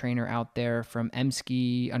dog trainer out there from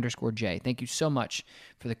Emski_J. Thank you so much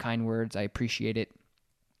for the kind words. I appreciate it.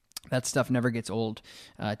 That stuff never gets old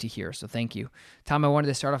to hear, so thank you. Tom, I wanted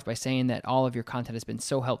to start off by saying that all of your content has been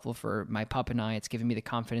so helpful for my pup and I. It's given me the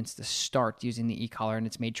confidence to start using the e-collar, and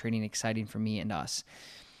it's made training exciting for me and us.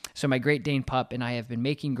 So my Great Dane pup and I have been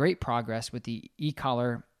making great progress with the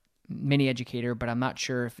e-collar mini educator, but I'm not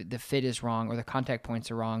sure if the fit is wrong or the contact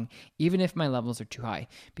points are wrong, even if my levels are too high,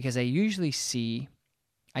 because I usually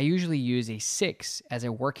use a 6 as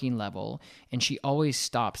a working level, and she always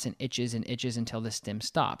stops and itches until the stim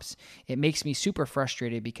stops. It makes me super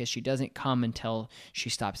frustrated because she doesn't come until she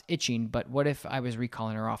stops itching, but what if I was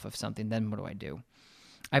recalling her off of something? Then what do I do?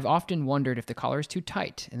 I've often wondered if the collar is too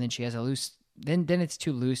tight, and then she has a loose, then it's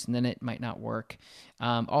too loose, and then it might not work.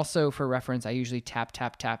 Also, for reference, I usually tap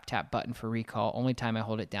button for recall, only time I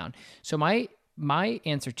hold it down. So my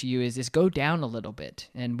answer to you is go down a little bit.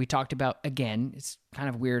 And we talked about, again, it's kind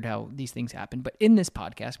of weird how these things happen, but in this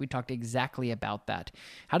podcast, we talked exactly about that,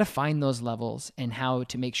 how to find those levels and how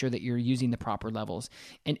to make sure that you're using the proper levels.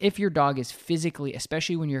 And if your dog is physically,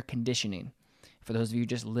 especially when you're conditioning, for those of you who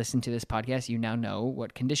just listen to this podcast, you now know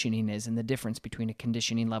what conditioning is and the difference between a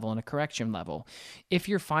conditioning level and a correction level. If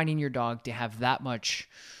you're finding your dog to have that much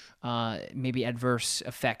maybe adverse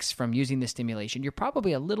effects from using the stimulation, you're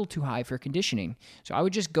probably a little too high for conditioning. So I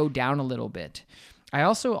would just go down a little bit. I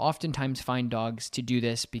also oftentimes find dogs to do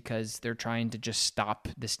this because they're trying to just stop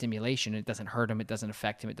the stimulation. It doesn't hurt them. It doesn't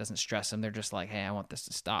affect them. It doesn't stress them. They're just like, hey, I want this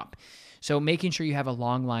to stop. So making sure you have a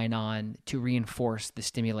long line on to reinforce the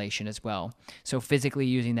stimulation as well. So physically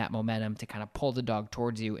using that momentum to kind of pull the dog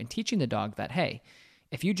towards you and teaching the dog that, hey,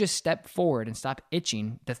 if you just step forward and stop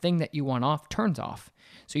itching, the thing that you want off turns off.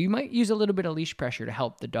 So you might use a little bit of leash pressure to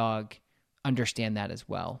help the dog understand that as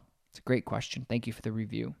well. It's a great question. Thank you for the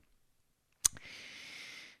review.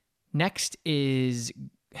 Next is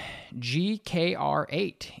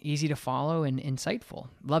GKR8. Easy to follow and insightful.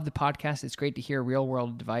 Love the podcast. It's great to hear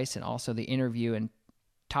real-world advice and also the interview and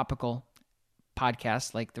topical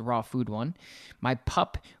podcasts like the raw food one. My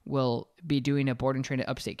pup will be doing a board and train at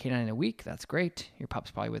Upstate Canine in a week. That's great. Your pup's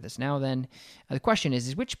probably with us now then. The question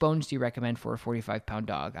is which bones do you recommend for a 45-pound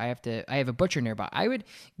dog? I have a butcher nearby. I would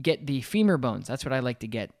get the femur bones. That's what I like to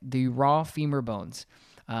get. The raw femur bones.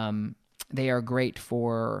 They are great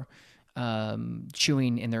for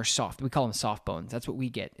chewing, and they're soft. We call them soft bones. That's what we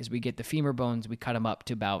get, is we get the femur bones. We cut them up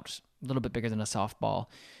to about a little bit bigger than a softball,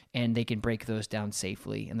 and they can break those down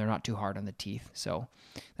safely, and they're not too hard on the teeth. So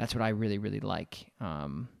that's what I really, really like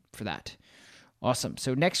for that. Awesome.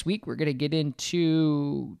 So next week, we're going to get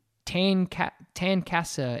into Tan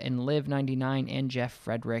Casa and Liv 99 and Jeff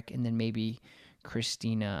Frederick, and then maybe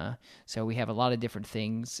Christina. So we have a lot of different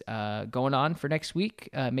things going on for next week.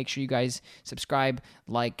 Make sure you guys subscribe,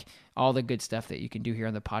 like, all the good stuff that you can do here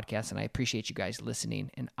on the podcast. And I appreciate you guys listening.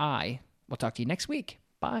 And I will talk to you next week.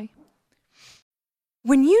 Bye.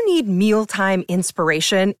 When you need mealtime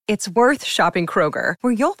inspiration, it's worth shopping Kroger,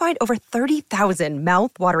 where you'll find over 30,000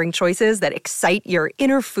 mouth-watering choices that excite your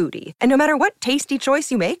inner foodie. And no matter what tasty choice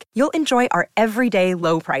you make, you'll enjoy our everyday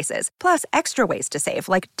low prices, plus extra ways to save,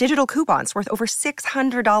 like digital coupons worth over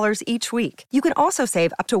 $600 each week. You can also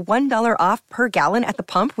save up to $1 off per gallon at the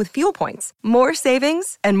pump with fuel points. More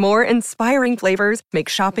savings and more inspiring flavors make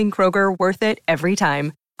shopping Kroger worth it every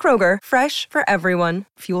time. Kroger, fresh for everyone.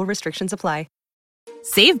 Fuel restrictions apply.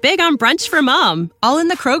 Save big on brunch for mom, all in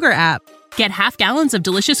the Kroger app. Get half gallons of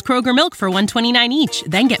delicious Kroger milk for $1.29 each.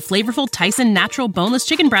 Then get flavorful Tyson natural boneless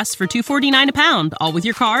chicken breasts for $2.49 a pound, all with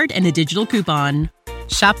your card and a digital coupon.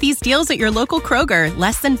 Shop these deals at your local Kroger,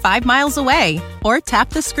 less than 5 miles away. Or tap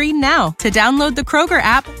the screen now to download the Kroger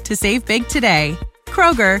app to save big today.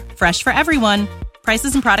 Kroger, fresh for everyone.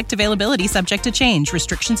 Prices and product availability subject to change.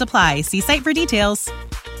 Restrictions apply. See site for details.